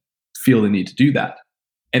even feel the need to do that?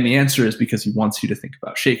 And the answer is because he wants you to think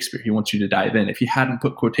about Shakespeare. He wants you to dive in. If he hadn't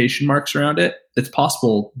put quotation marks around it, it's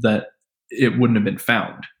possible that it wouldn't have been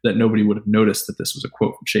found, that nobody would have noticed that this was a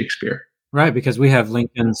quote from Shakespeare. Right, because we have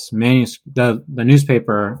Lincoln's manuscript. The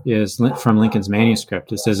newspaper is from Lincoln's manuscript.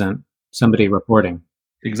 This isn't somebody reporting.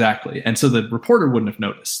 Exactly. And so the reporter wouldn't have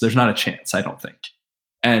noticed. There's not a chance, I don't think.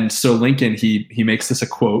 And so Lincoln, he makes this a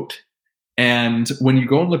quote. And when you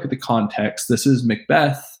go and look at the context, this is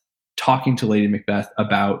Macbeth talking to Lady Macbeth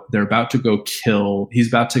about he's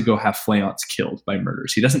about to go have Fleance killed by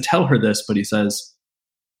murderers. He doesn't tell her this, but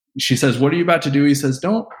she says, "What are you about to do?" He says,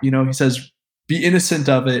 he says, "Be innocent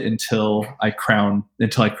of it until I crown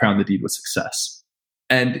the deed with success."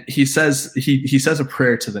 And he says a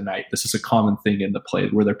prayer to the night. This is a common thing in the play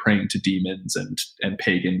where they're praying to demons and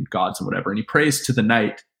pagan gods and whatever. And he prays to the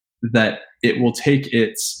night that it will take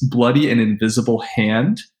its bloody and invisible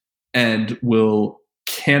hand and will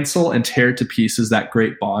cancel and tear to pieces that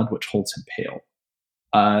great bond which holds him pale.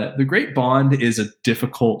 The great bond is a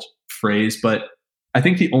difficult phrase, but I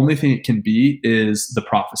think the only thing it can be is the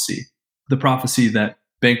prophecy that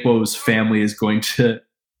Banquo's family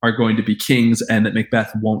are going to be kings, and that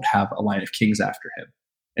Macbeth won't have a line of kings after him.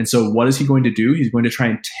 And so what is he going to do? He's going to try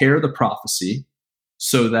and tear the prophecy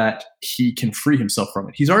so that he can free himself from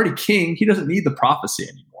it. He's already king. He doesn't need the prophecy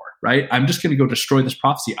anymore, right? I'm just going to go destroy this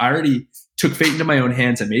prophecy. I already took fate into my own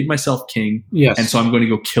hands. I made myself king. Yes. And so I'm going to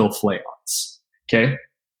go kill Fleance. Okay?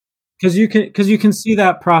 because you can see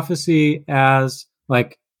that prophecy as,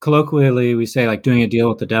 like, colloquially we say, like, doing a deal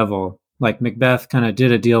with the devil. Like Macbeth kind of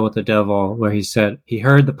did a deal with the devil where he said he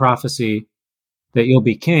heard the prophecy that you'll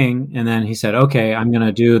be king, and then he said, okay, I'm going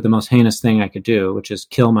to do the most heinous thing I could do, which is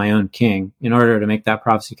kill my own king in order to make that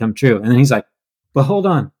prophecy come true. And then he's like, but hold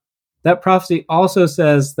on, that prophecy also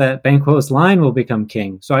says that Banquo's line will become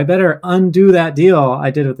king, so I better undo that deal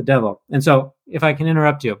I did with the devil. And so, if I can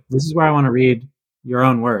interrupt you, this is where I want to read your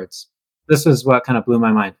own words. This is what kind of blew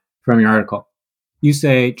my mind from your article. You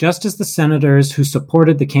say, just as the senators who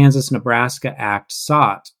supported the Kansas-Nebraska Act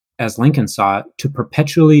sought, as Lincoln sought, to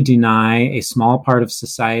perpetually deny a small part of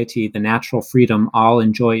society the natural freedom all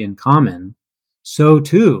enjoy in common, so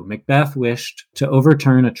too Macbeth wished to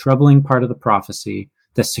overturn a troubling part of the prophecy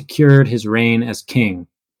that secured his reign as king.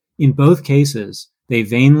 In both cases, they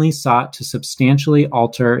vainly sought to substantially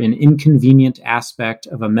alter an inconvenient aspect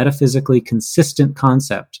of a metaphysically consistent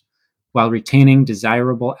concept while retaining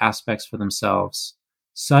desirable aspects for themselves.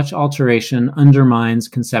 Such alteration undermines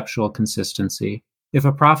conceptual consistency. If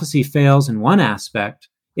a prophecy fails in one aspect,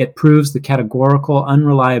 it proves the categorical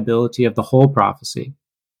unreliability of the whole prophecy.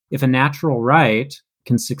 If a natural right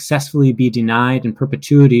can successfully be denied in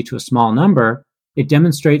perpetuity to a small number, it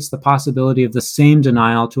demonstrates the possibility of the same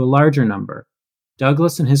denial to a larger number.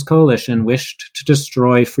 Douglas and his coalition wished to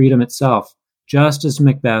destroy freedom itself, just as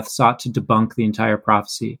Macbeth sought to debunk the entire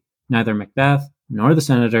prophecy. Neither Macbeth nor the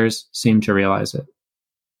senators seemed to realize it.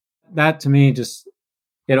 That, to me, just,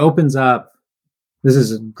 it opens up. This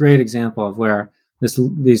is a great example of where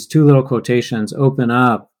these two little quotations open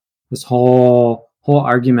up this whole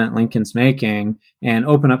argument Lincoln's making, and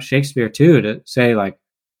open up Shakespeare too, to say, like,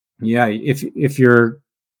 yeah, if you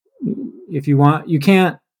want, you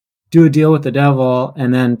can't do a deal with the devil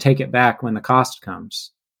and then take it back when the cost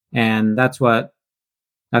comes. And that's what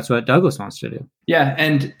Douglas wants to do. Yeah,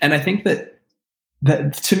 and I think that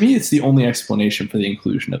to me, it's the only explanation for the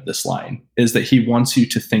inclusion of this line, is that he wants you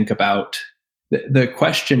to think about the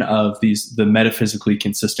question of the metaphysically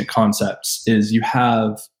consistent concepts. Is you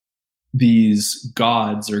have these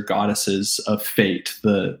gods or goddesses of fate,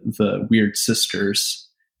 the weird sisters,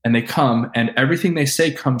 and they come, and everything they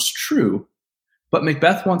say comes true, but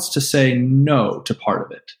Macbeth wants to say no to part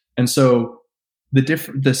of it. And so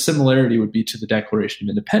the similarity would be to the Declaration of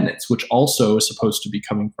Independence, which also is supposed to be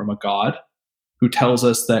coming from a god who tells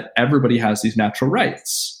us that everybody has these natural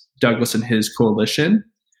rights. Douglas and his coalition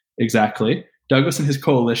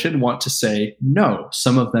want to say, no,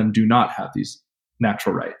 some of them do not have these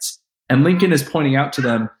natural rights. And Lincoln is pointing out to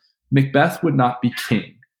them, Macbeth would not be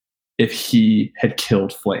king if he had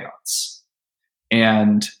killed Fleance.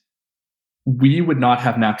 And we would not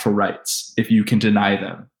have natural rights if you can deny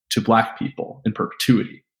them to Black people in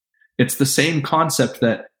perpetuity. It's the same concept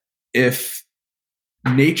that if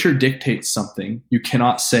nature dictates something, you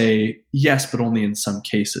cannot say yes, but only in some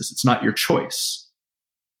cases. It's not your choice.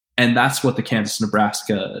 And that's what the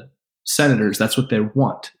Kansas-Nebraska senators, that's what they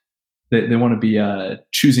want. They want to be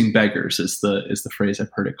choosing beggars, is the phrase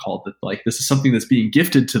I've heard it called. That, like, this is something that's being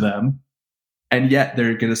gifted to them, and yet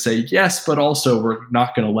they're going to say yes, but also we're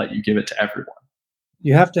not going to let you give it to everyone.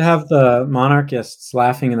 You have to have the monarchists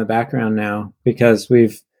laughing in the background now, because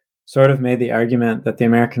we've sort of made the argument that the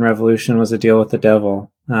American Revolution was a deal with the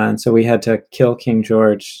devil, and so we had to kill King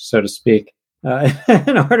George, so to speak,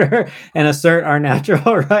 in order and assert our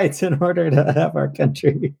natural rights in order to have our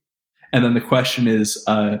country. And then the question is,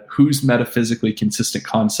 whose metaphysically consistent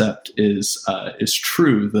concept is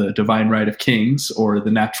true, the divine right of kings or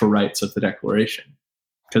the natural rights of the Declaration?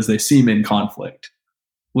 Because they seem in conflict.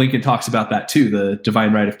 Lincoln talks about that too, the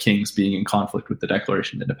divine right of kings being in conflict with the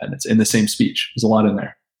Declaration of Independence in the same speech. There's a lot in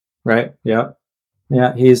there. Right. Yeah.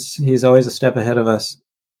 Yeah. He's always a step ahead of us.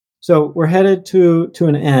 So we're headed to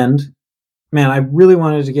an end. Man, I really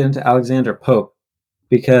wanted to get into Alexander Pope,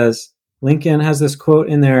 because Lincoln has this quote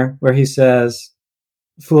in there where he says,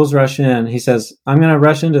 fools rush in. He says, I'm going to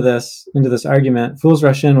rush into this argument. Fools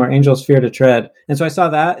rush in where angels fear to tread. And so I saw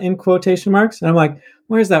that in quotation marks, and I'm like,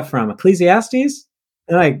 where's that from? Ecclesiastes?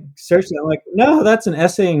 And I searched it. I'm like, no, that's an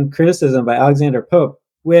essay in criticism by Alexander Pope,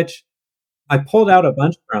 which I pulled out a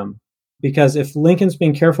bunch from, because if Lincoln's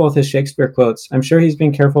being careful with his Shakespeare quotes, I'm sure he's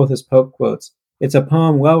being careful with his Pope quotes. It's a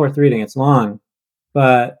poem well worth reading. It's long,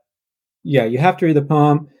 but yeah, you have to read the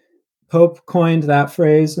poem. Pope coined that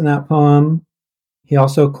phrase in that poem. He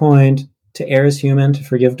also coined to err is human, to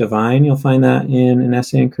forgive divine. You'll find that in an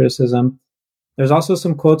essay in criticism. There's also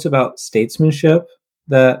some quotes about statesmanship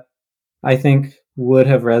that I think would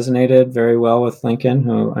have resonated very well with Lincoln,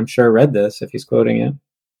 who I'm sure read this if he's quoting it.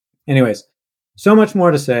 Anyways, so much more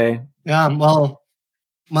to say. Yeah, well,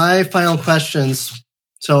 my final questions.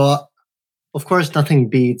 So of course, nothing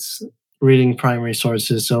beats reading primary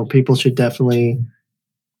sources. So people should definitely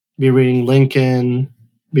be reading Lincoln,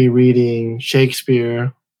 be reading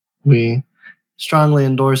Shakespeare. We strongly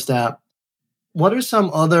endorse that. What are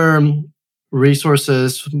some other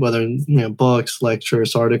resources, whether books,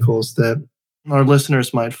 lectures, articles, that our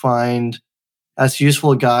listeners might find as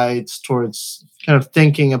useful guides towards kind of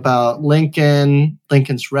thinking about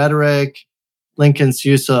Lincoln's rhetoric, Lincoln's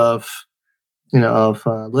use of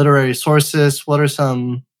literary sources? What are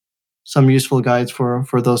some useful guides for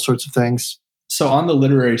those sorts of things? So on the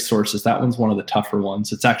literary sources, that one's one of the tougher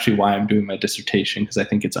ones. It's actually why I'm doing my dissertation, because I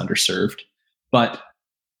think it's underserved. But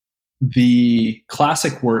the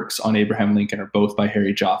classic works on Abraham Lincoln are both by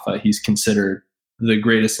Harry Jaffa. He's considered the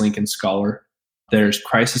greatest Lincoln scholar. There's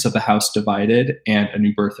Crisis of the House Divided and A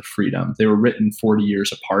New Birth of Freedom. They were written 40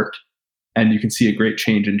 years apart, and you can see a great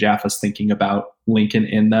change in Jaffa's thinking about Lincoln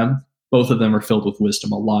in them. Both of them are filled with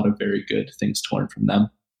wisdom, a lot of very good things to learn from them.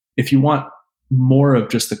 If you want more of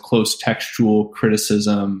just the close textual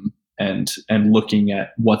criticism and looking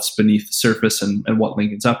at what's beneath the surface and what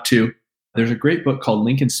Lincoln's up to, there's a great book called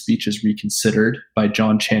Lincoln's Speeches Reconsidered by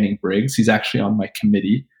John Channing Briggs. He's actually on my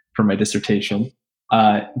committee for my dissertation.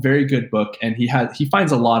 Very good book, and he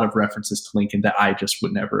finds a lot of references to Lincoln that I just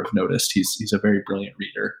would never have noticed. He's a very brilliant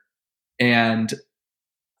reader. And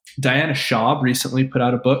Diana Schaub recently put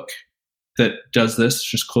out a book that does this,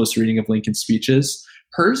 just close reading of Lincoln's speeches.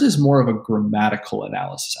 Hers is more of a grammatical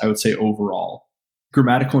analysis, I would say, overall,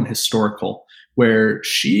 grammatical and historical, where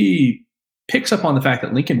she picks up on the fact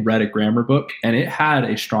that Lincoln read a grammar book and it had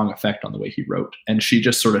a strong effect on the way he wrote. And she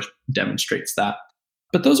just sort of demonstrates that.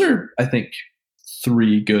 But those are, I think,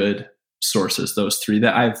 three good sources, those three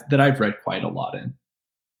that I've read quite a lot in.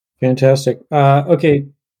 Fantastic. Okay,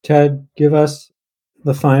 Ted, give us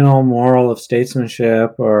the final moral of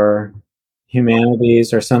statesmanship or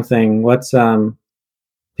humanities or something. What's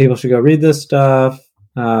people should go read this stuff.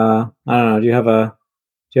 I don't know. Do you have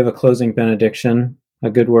a closing benediction, a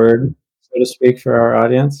good word, so to speak, for our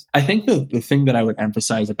audience? I think the thing that I would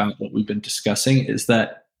emphasize about what we've been discussing is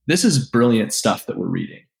that this is brilliant stuff that we're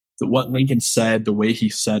reading. That what Lincoln said, the way he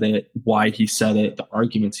said it, why he said it, the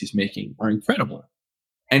arguments he's making are incredible.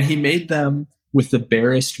 And he made them with the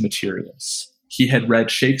barest materials. He had read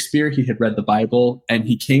Shakespeare, he had read the Bible, and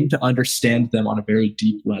he came to understand them on a very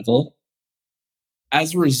deep level.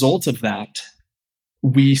 As a result of that,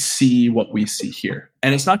 we see what we see here.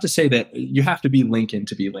 And it's not to say that you have to be Lincoln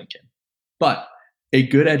to be Lincoln, but a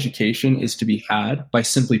good education is to be had by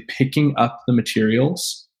simply picking up the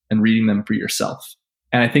materials and reading them for yourself.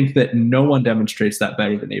 And I think that no one demonstrates that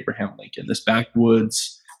better than Abraham Lincoln. This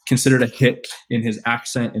backwoods, considered a hick in his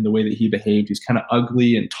accent, in the way that he behaved. He's kind of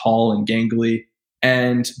ugly and tall and gangly.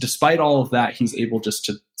 And despite all of that, he's able just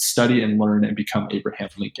to study and learn and become Abraham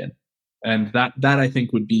Lincoln. And that I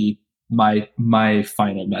think would be my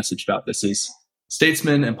final message about this is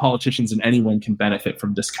statesmen and politicians and anyone can benefit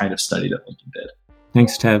from this kind of study that Lincoln did.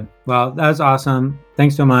 Thanks, Ted. Well, that was awesome.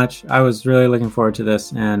 Thanks so much. I was really looking forward to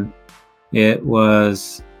this, and it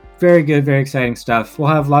was very good, very exciting stuff. We'll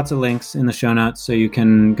have lots of links in the show notes so you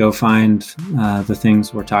can go find the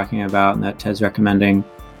things we're talking about and that Ted's recommending.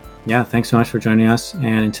 Yeah, thanks so much for joining us.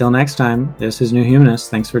 And until next time, this is New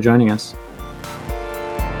Humanist. Thanks for joining us.